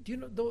 do you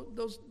know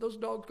those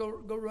dogs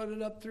go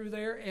running up through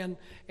there, and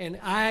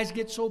eyes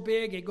get so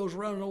big it goes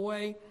running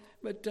away.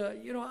 But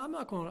I'm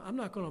not going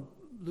to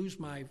lose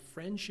my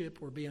friendship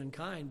or be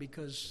unkind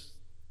because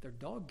their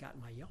dog got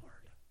in my yard.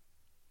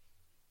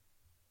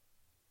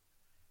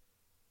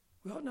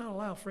 We ought not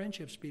allow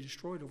friendships to be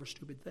destroyed over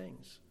stupid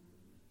things.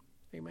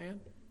 Amen?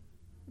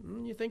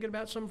 You thinking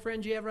about some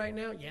friends you have right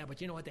now? Yeah,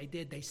 but you know what they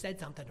did? They said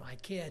something to my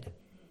kid.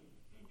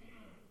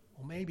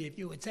 Well, maybe if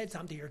you had said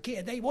something to your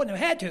kid, they wouldn't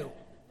have had to.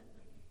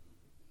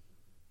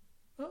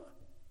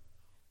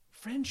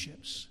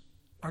 Friendships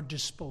are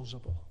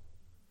disposable.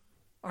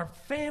 Our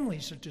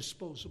families are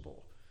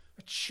disposable.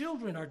 Our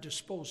children are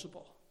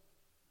disposable.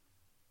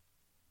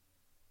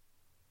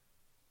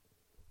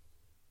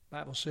 The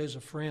Bible says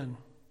a friend,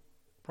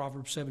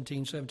 Proverbs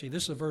 17:17.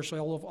 This is a verse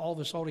all of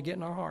us ought to get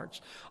in our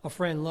hearts. A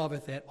friend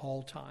loveth at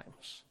all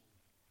times,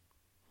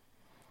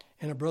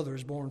 and a brother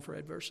is born for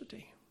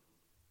adversity.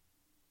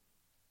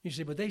 You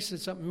say, but they said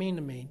something mean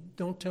to me.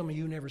 Don't tell me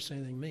you never say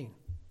anything mean.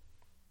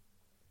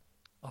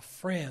 A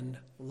friend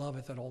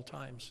loveth at all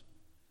times.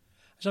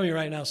 Some of you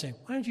right now saying,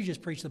 why don't you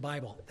just preach the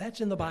Bible?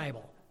 That's in the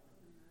Bible.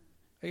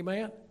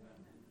 Amen?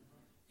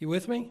 You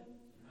with me?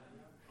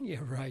 Yeah,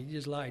 right. You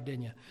just lied,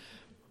 didn't you?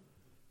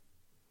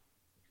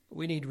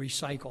 We need to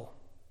recycle.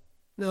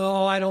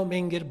 No, I don't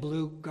mean get a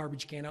blue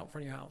garbage can out in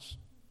front of your house.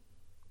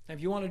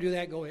 If you want to do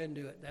that, go ahead and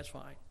do it. That's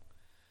fine.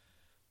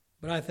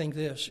 But I think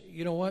this,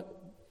 you know what?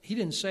 He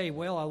didn't say,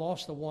 well, I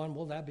lost the one.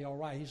 Well, that'd be all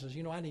right. He says,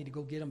 I need to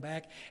go get them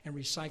back and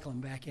recycle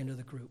them back into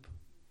the group.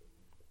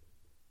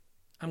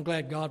 I'm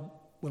glad God,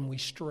 when we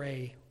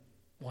stray,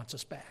 wants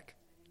us back.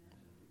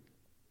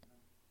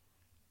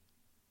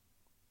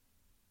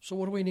 So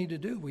what do we need to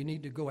do? We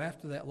need to go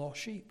after that lost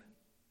sheep.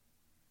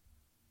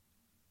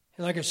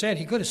 And like I said,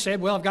 he could have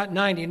said, well, I've got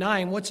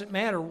 99. What's it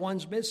matter?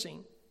 One's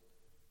missing.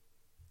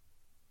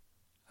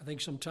 I think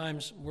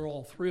sometimes we're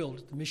all thrilled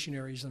at the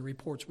missionaries and the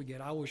reports we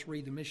get. I always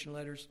read the mission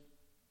letters.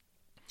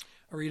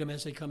 I read them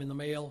as they come in the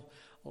mail.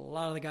 A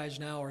lot of the guys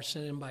now are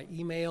sending them by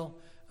email.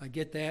 I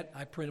get that.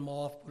 I print them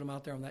off, put them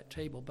out there on that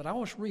table. But I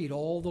always read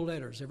all the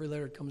letters. Every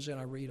letter that comes in,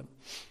 I read them.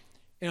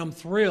 And I'm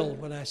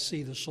thrilled when I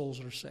see the souls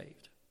that are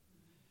saved.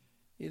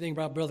 You think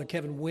about Brother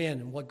Kevin Wynn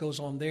and what goes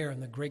on there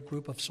and the great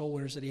group of soul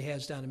winners that he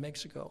has down in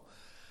Mexico.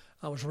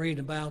 I was reading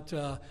about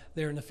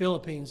there in the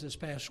Philippines this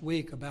past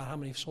week about how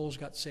many souls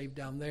got saved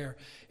down there.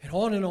 And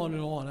on and on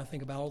and on, I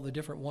think about all the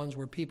different ones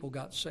where people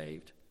got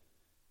saved.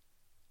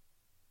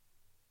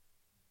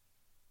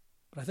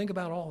 But I think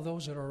about all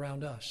those that are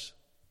around us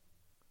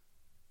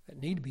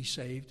that need to be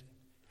saved,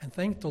 and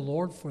thank the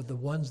Lord for the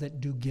ones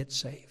that do get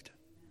saved.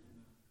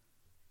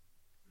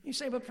 You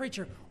say, but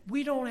preacher,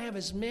 we don't have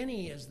as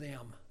many as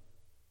them.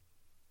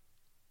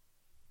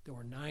 There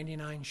were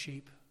 99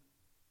 sheep,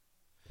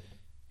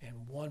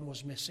 and one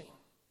was missing.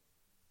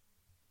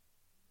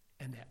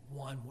 And that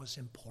one was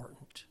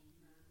important.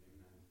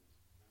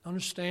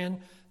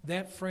 Understand,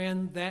 that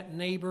friend, that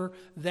neighbor,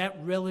 that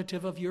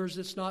relative of yours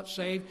that's not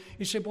saved.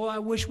 You say, boy, I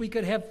wish we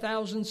could have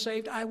thousands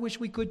saved. I wish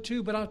we could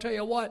too, but I'll tell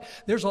you what,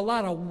 there's a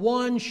lot of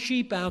one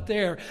sheep out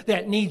there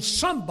that needs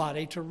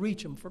somebody to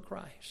reach them for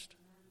Christ.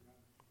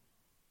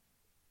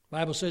 The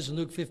Bible says in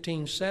Luke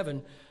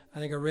 15:7, I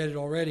think I read it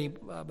already,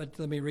 but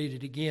let me read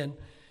it again.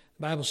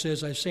 The Bible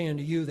says, I say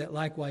unto you that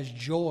likewise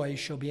joy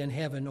shall be in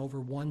heaven over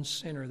one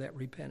sinner that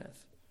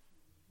repenteth,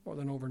 more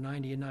than over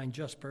 99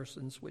 just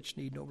persons which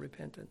need no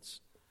repentance.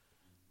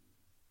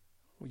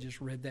 We just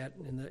read that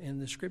in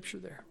the scripture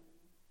there.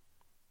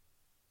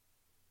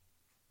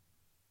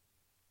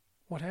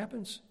 What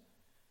happens?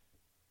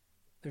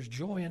 There's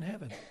joy in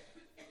heaven.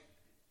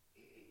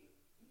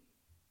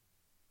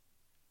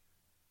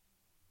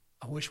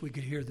 I wish we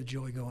could hear the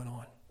joy going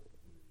on.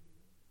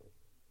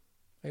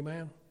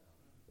 Amen.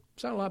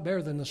 Sound a lot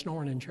better than the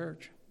snoring in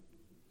church.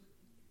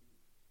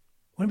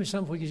 Wouldn't it be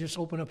something if we could just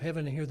open up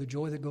heaven and hear the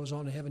joy that goes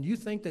on in heaven? You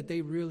think that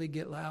they really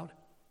get loud?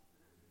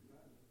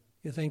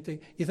 You think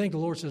the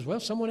Lord says,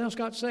 well, someone else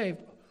got saved.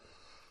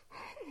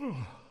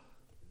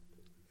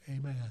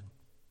 Amen.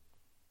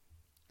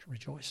 It's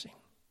rejoicing.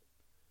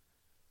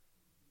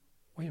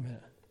 Wait a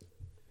minute.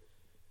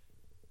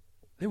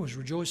 There was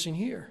rejoicing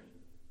here.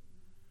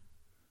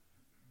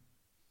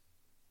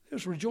 There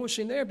was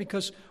rejoicing there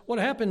because what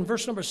happened in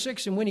verse number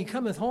 6, and when he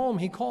cometh home,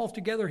 he calleth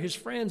together his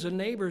friends and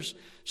neighbors,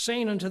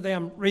 saying unto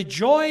them,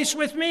 rejoice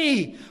with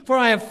me, for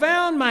I have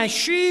found my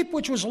sheep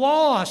which was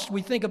lost.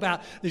 We think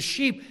about the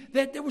sheep,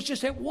 that there was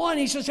just that one.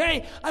 He says,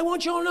 hey, I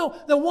want you all to know,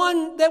 the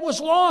one that was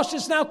lost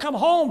has now come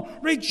home.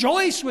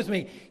 Rejoice with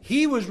me.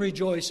 He was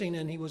rejoicing,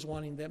 and he was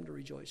wanting them to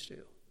rejoice too.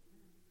 It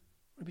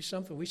would be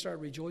something. We start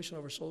rejoicing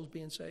over souls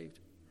being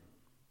saved.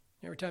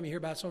 Every time you hear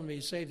about someone being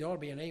saved, there ought to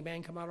be an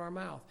amen come out of our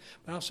mouth.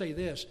 But I'll say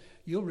this,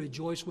 you'll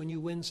rejoice when you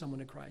win someone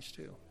to Christ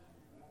too.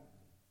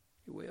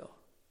 You will.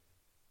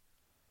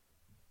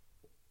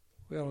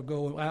 We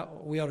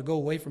ought to go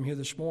away from here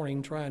this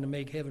morning trying to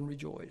make heaven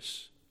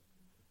rejoice.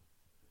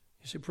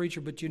 You say, preacher,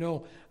 but you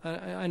know,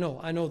 I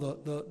know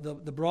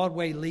the broad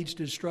way leads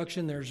to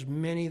destruction. There's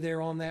many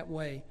there on that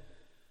way.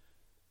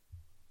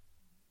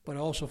 But I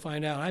also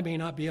find out I may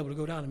not be able to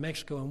go down to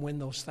Mexico and win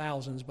those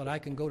thousands, but I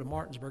can go to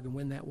Martinsburg and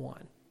win that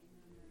one.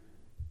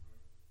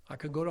 I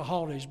could go to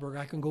Hollidaysburg.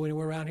 I can go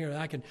anywhere around here.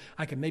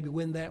 I can maybe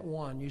win that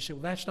one. You say,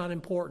 well, that's not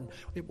important.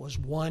 It was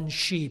one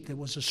sheep that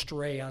was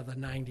astray out of the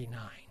 99.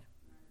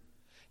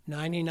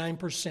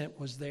 99%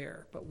 was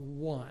there, but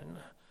one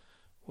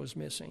was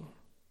missing.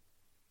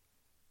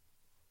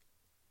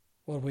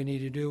 What do we need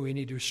to do? We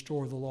need to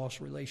restore the lost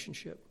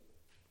relationship.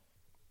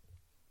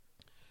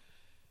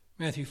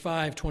 Matthew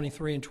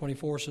 5:23 and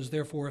 24 says,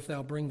 therefore, if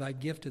thou bring thy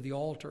gift to the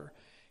altar,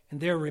 and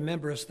there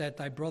rememberest that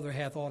thy brother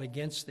hath aught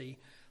against thee,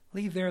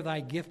 leave there thy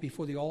gift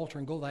before the altar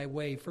and go thy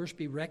way. First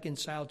be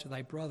reconciled to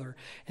thy brother,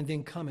 and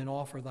then come and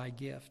offer thy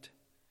gift.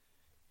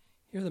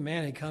 Here the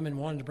man had come and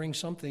wanted to bring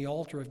something to the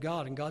altar of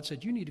God, and God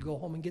said, you need to go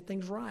home and get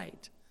things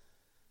right.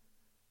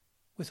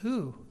 With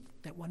who?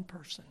 That one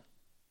person.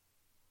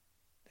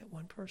 That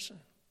one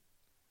person.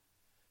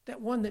 That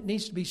one that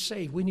needs to be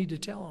saved, we need to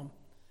tell him.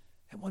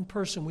 That one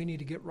person we need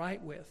to get right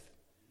with.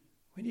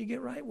 We need to get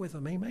right with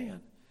them,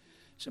 amen.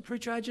 So,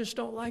 preacher, I just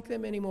don't like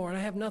them anymore, and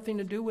I have nothing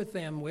to do with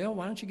them. Well,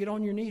 why don't you get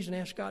on your knees and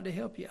ask God to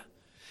help you?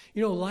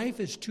 You know,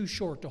 life is too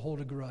short to hold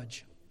a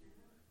grudge.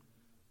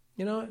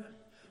 You know,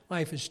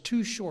 life is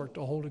too short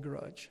to hold a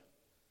grudge.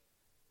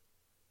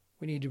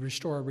 We need to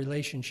restore our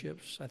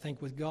relationships. I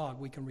think with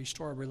God, we can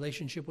restore our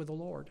relationship with the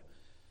Lord.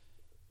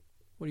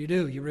 What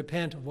do? You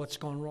repent of what's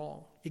gone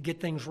wrong. You get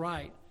things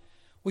right.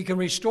 We can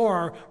restore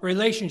our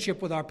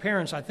relationship with our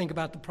parents. I think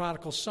about the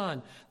prodigal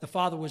son. The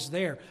father was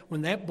there.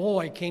 When that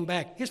boy came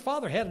back, his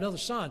father had another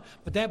son,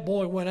 but that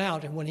boy went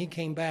out, and when he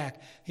came back,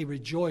 he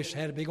rejoiced,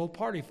 had a big old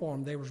party for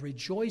him. They was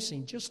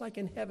rejoicing, just like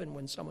in heaven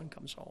when someone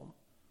comes home.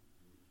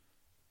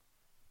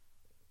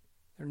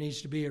 There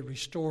needs to be a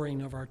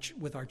restoring of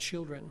with our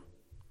children.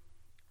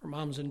 Our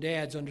moms and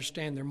dads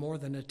understand they're more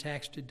than a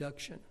tax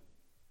deduction.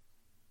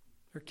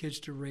 They're kids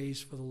to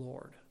raise for the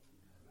Lord.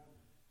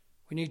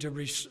 We need to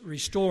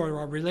restore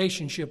our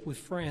relationship with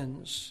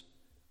friends.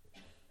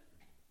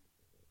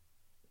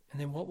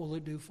 And then what will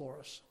it do for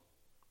us?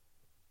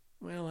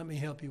 Well, let me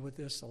help you with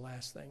this, the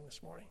last thing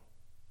this morning.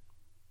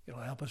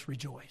 It'll help us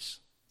rejoice.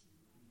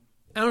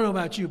 I don't know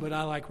about you, but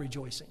I like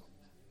rejoicing.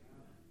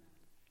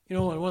 You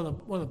know, one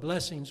of the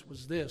blessings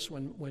was this.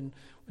 When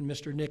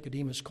Mr.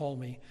 Nicodemus called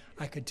me,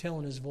 I could tell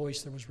in his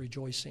voice there was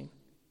rejoicing.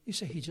 You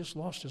say he just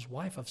lost his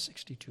wife of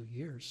 62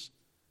 years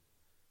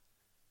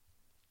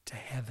to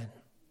heaven.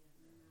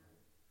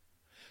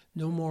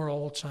 No more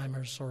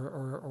Alzheimer's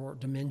or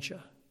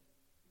dementia.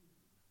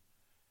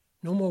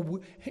 No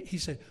more, he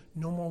said,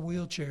 no more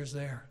wheelchairs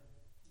there.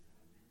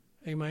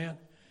 Amen.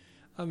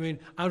 I mean,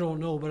 I don't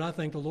know, but I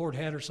think the Lord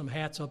had her some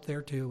hats up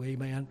there too,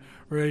 amen,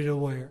 ready to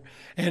wear.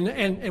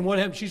 And what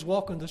happened? She's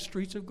walking the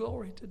streets of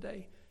glory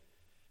today.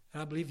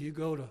 And I believe you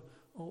go to,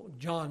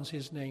 John's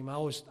his name.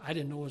 I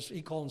didn't know,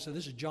 he called and said,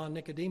 this is John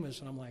Nicodemus.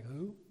 And I'm like,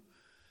 who?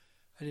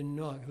 I didn't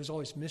know. It was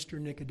always Mr.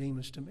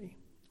 Nicodemus to me.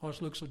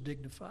 Always looked so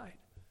dignified.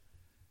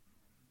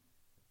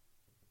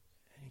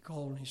 And he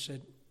called and he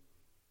said,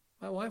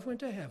 my wife went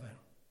to heaven.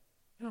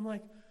 And I'm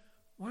like,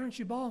 why aren't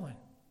you bawling?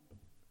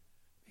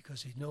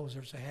 Because he knows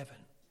there's a heaven.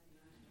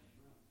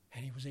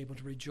 And he was able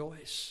to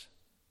rejoice.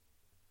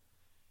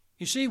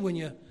 You see, when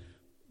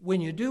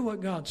you do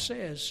what God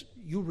says,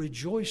 you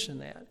rejoice in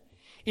that.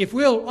 If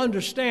we'll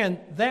understand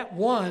that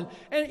one,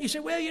 and you say,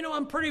 well, you know,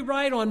 I'm pretty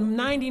right on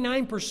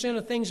 99%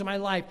 of things in my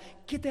life.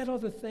 Get that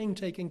other thing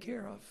taken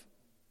care of.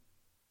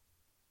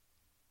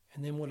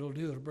 And then what it'll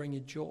do, it'll bring you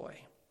joy.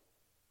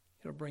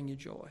 It'll bring you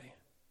joy.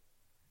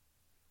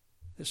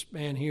 This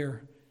man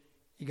here,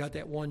 he got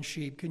that one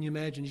sheep. Can you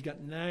imagine? He's got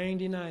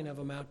 99 of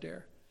them out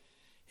there.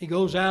 He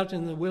goes out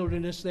in the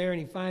wilderness there and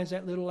he finds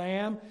that little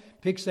lamb,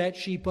 picks that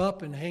sheep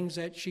up and hangs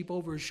that sheep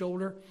over his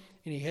shoulder,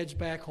 and he heads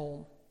back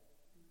home.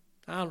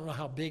 I don't know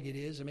how big it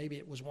is, and maybe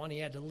it was one he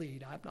had to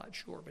lead. I'm not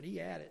sure, but he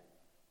had it.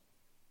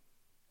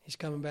 He's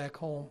coming back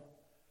home.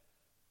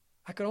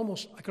 I could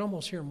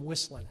almost hear him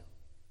whistling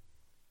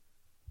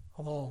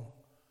along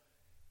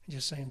and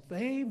just saying,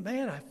 hey,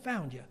 man, I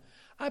found you.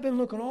 I've been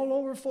looking all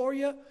over for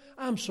you.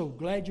 I'm so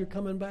glad you're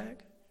coming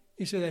back.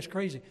 You say, that's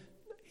crazy.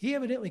 He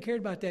evidently cared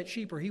about that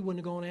sheep or he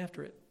wouldn't have gone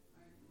after it.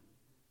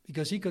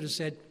 Because he could have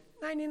said,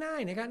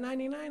 99, I got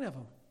 99 of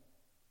them.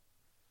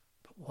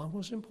 But one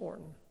was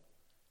important.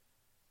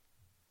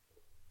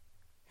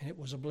 And it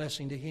was a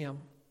blessing to him.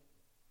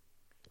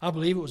 I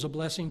believe it was a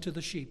blessing to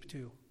the sheep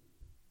too.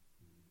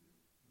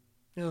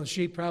 You know, the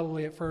sheep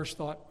probably at first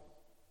thought,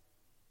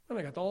 well,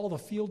 I got all the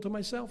field to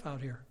myself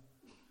out here.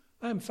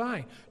 I'm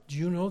fine. Do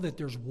you know that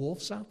there's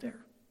wolves out there?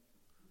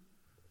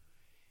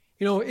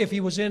 You know, if he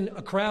was in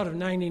a crowd of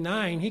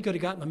 99, he could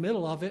have got in the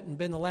middle of it and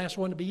been the last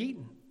one to be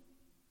eaten.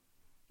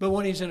 But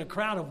when he's in a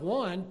crowd of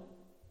one,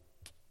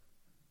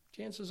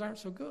 chances aren't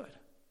so good.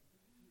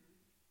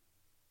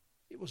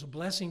 It was a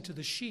blessing to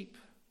the sheep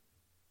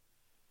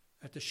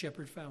that the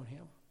shepherd found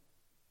him.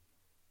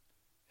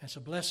 And it's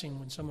a blessing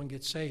when someone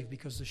gets saved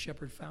because the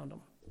shepherd found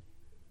them.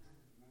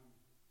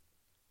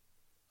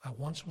 I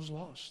once was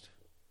lost.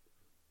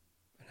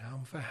 Now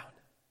I'm found.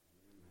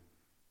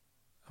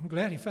 I'm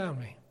glad he found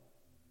me.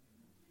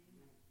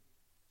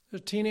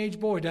 There's a teenage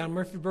boy down in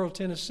Murfreesboro,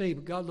 Tennessee,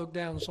 but God looked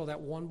down and saw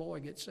that one boy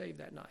get saved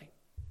that night.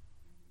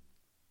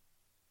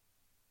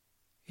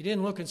 He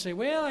didn't look and say,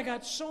 well, I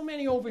got so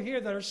many over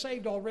here that are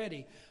saved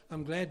already.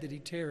 I'm glad that he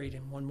tarried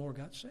and one more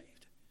got saved.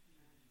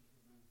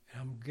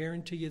 And I'm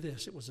guarantee you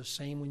this, it was the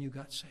same when you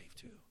got saved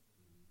too.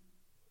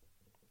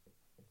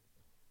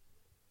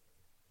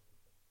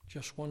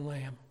 Just one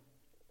lamb.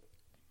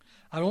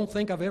 I don't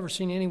think I've ever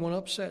seen anyone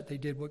upset they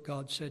did what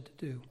God said to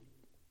do.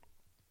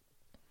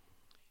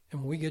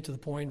 And when we get to the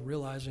point of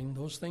realizing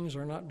those things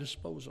are not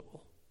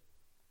disposable,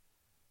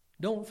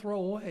 don't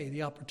throw away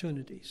the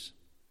opportunities.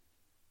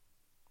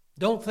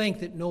 Don't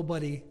think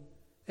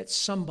that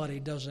somebody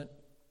doesn't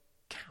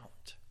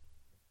count.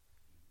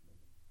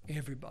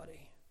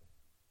 Everybody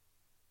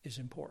is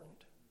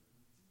important.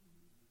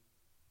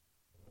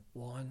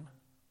 One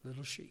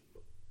little sheep.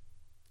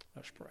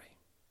 Let's pray.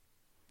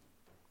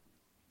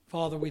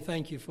 Father, we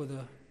thank you for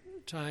the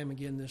time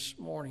again this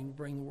morning to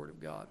bring the Word of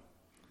God.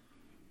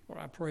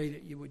 Lord, I pray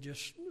that you would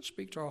just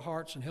speak to our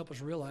hearts and help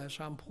us realize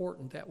how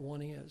important that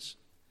one is.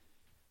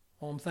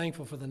 Oh, I'm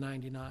thankful for the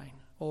 99.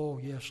 Oh,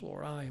 yes,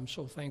 Lord, I am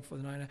so thankful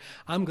for the 99.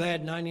 I'm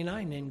glad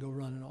 99 didn't go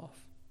running off.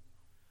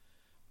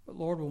 But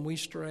Lord, when we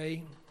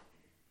stray,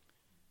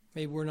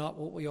 maybe we're not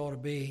what we ought to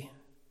be.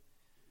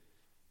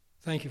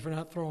 Thank you for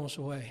not throwing us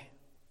away.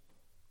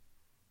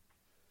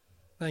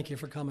 Thank you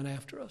for coming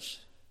after us.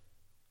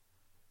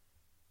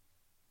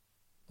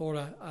 Lord,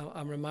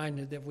 I'm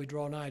reminded that if we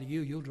draw nigh to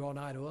you, you'll draw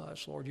nigh to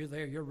us. Lord, you're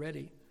there, you're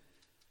ready.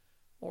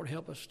 Lord,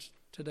 help us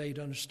today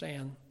to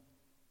understand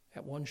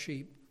that one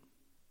sheep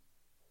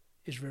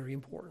is very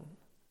important.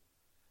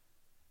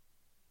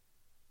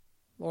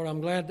 Lord,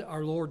 I'm glad that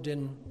our Lord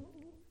didn't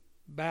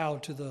bow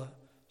to the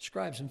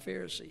scribes and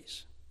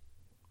Pharisees.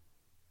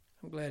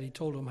 I'm glad he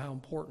told them how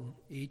important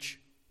each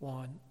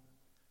one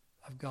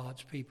of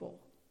God's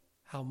people,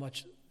 how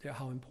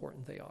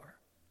important they are.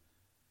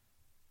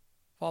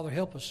 Father,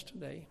 help us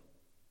today.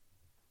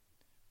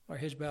 Our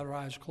heads bowed, our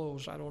eyes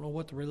closed. I don't know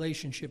what the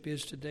relationship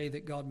is today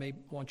that God may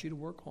want you to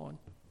work on.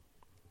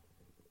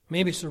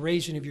 Maybe it's the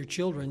raising of your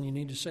children. You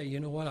need to say, you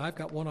know what, I've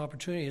got one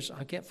opportunity.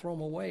 I can't throw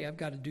them away. I've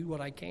got to do what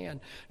I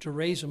can to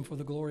raise them for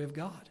the glory of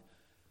God.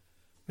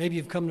 Maybe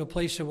you've come to a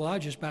place that, well, I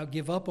just about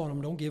give up on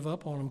them. Don't give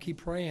up on them.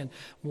 Keep praying.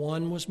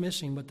 One was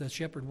missing, but the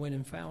shepherd went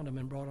and found him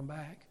and brought him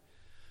back.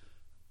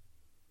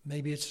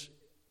 Maybe it's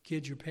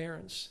kids, your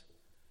parents.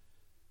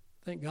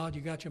 Thank God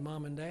you got your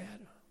mom and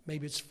dad.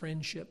 Maybe it's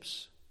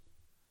friendships.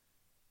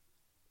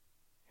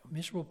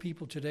 Miserable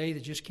people today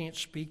that just can't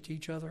speak to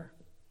each other,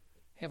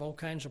 have all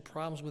kinds of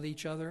problems with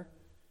each other,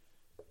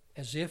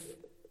 as if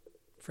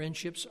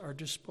friendships are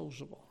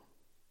disposable.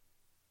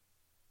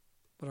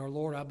 But our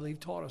Lord, I believe,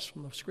 taught us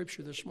from the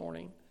Scripture this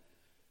morning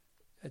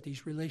that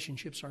these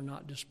relationships are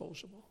not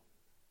disposable.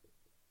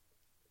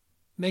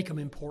 Make them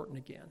important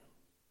again.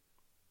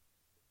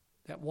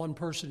 That one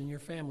person in your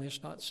family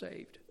is not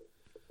saved.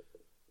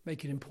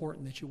 Make it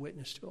important that you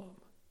witness to them.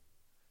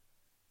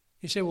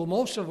 You say, well,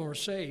 most of them are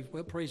saved.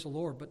 Well, praise the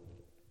Lord, but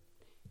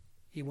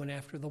he went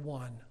after the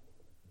one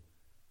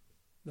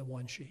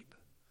sheep.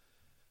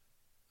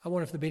 I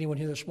wonder if there'd be anyone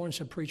here this morning who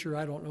said, preacher,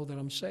 I don't know that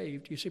I'm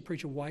saved. You say,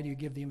 preacher, why do you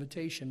give the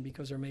invitation?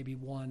 Because there may be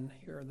one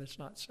here that's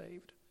not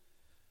saved.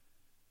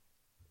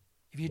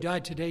 If you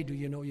died today, do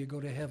you know you go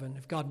to heaven?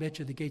 If God met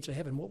you at the gates of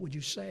heaven, what would you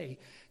say?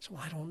 So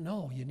I don't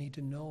know. You need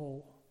to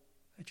know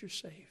that you're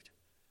saved.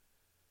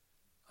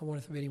 I wonder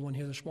if there'd be anyone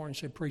here this morning who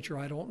said, preacher,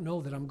 I don't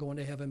know that I'm going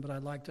to heaven, but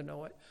I'd like to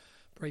know it.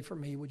 Pray for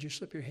me. Would you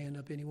slip your hand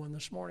up? Anyone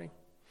this morning?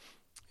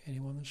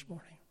 Anyone this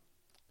morning?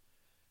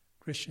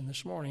 Christian,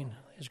 this morning,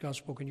 has God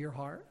spoken to your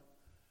heart?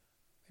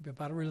 Maybe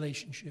about a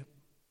relationship.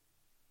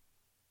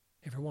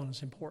 Everyone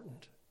is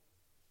important.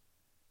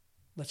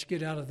 Let's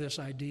get out of this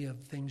idea of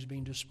things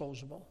being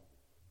disposable.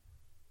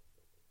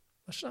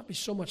 Let's not be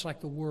so much like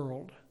the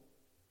world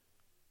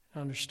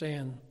and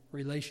understand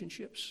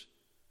relationships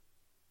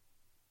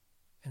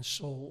and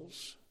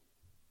souls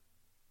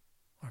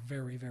are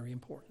very, very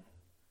important.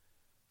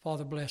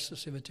 Father, bless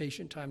this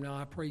invitation time. Now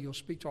I pray you'll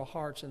speak to our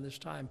hearts in this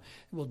time.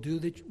 We'll do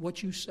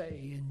what you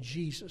say. In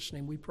Jesus'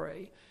 name we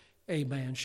pray. Amen.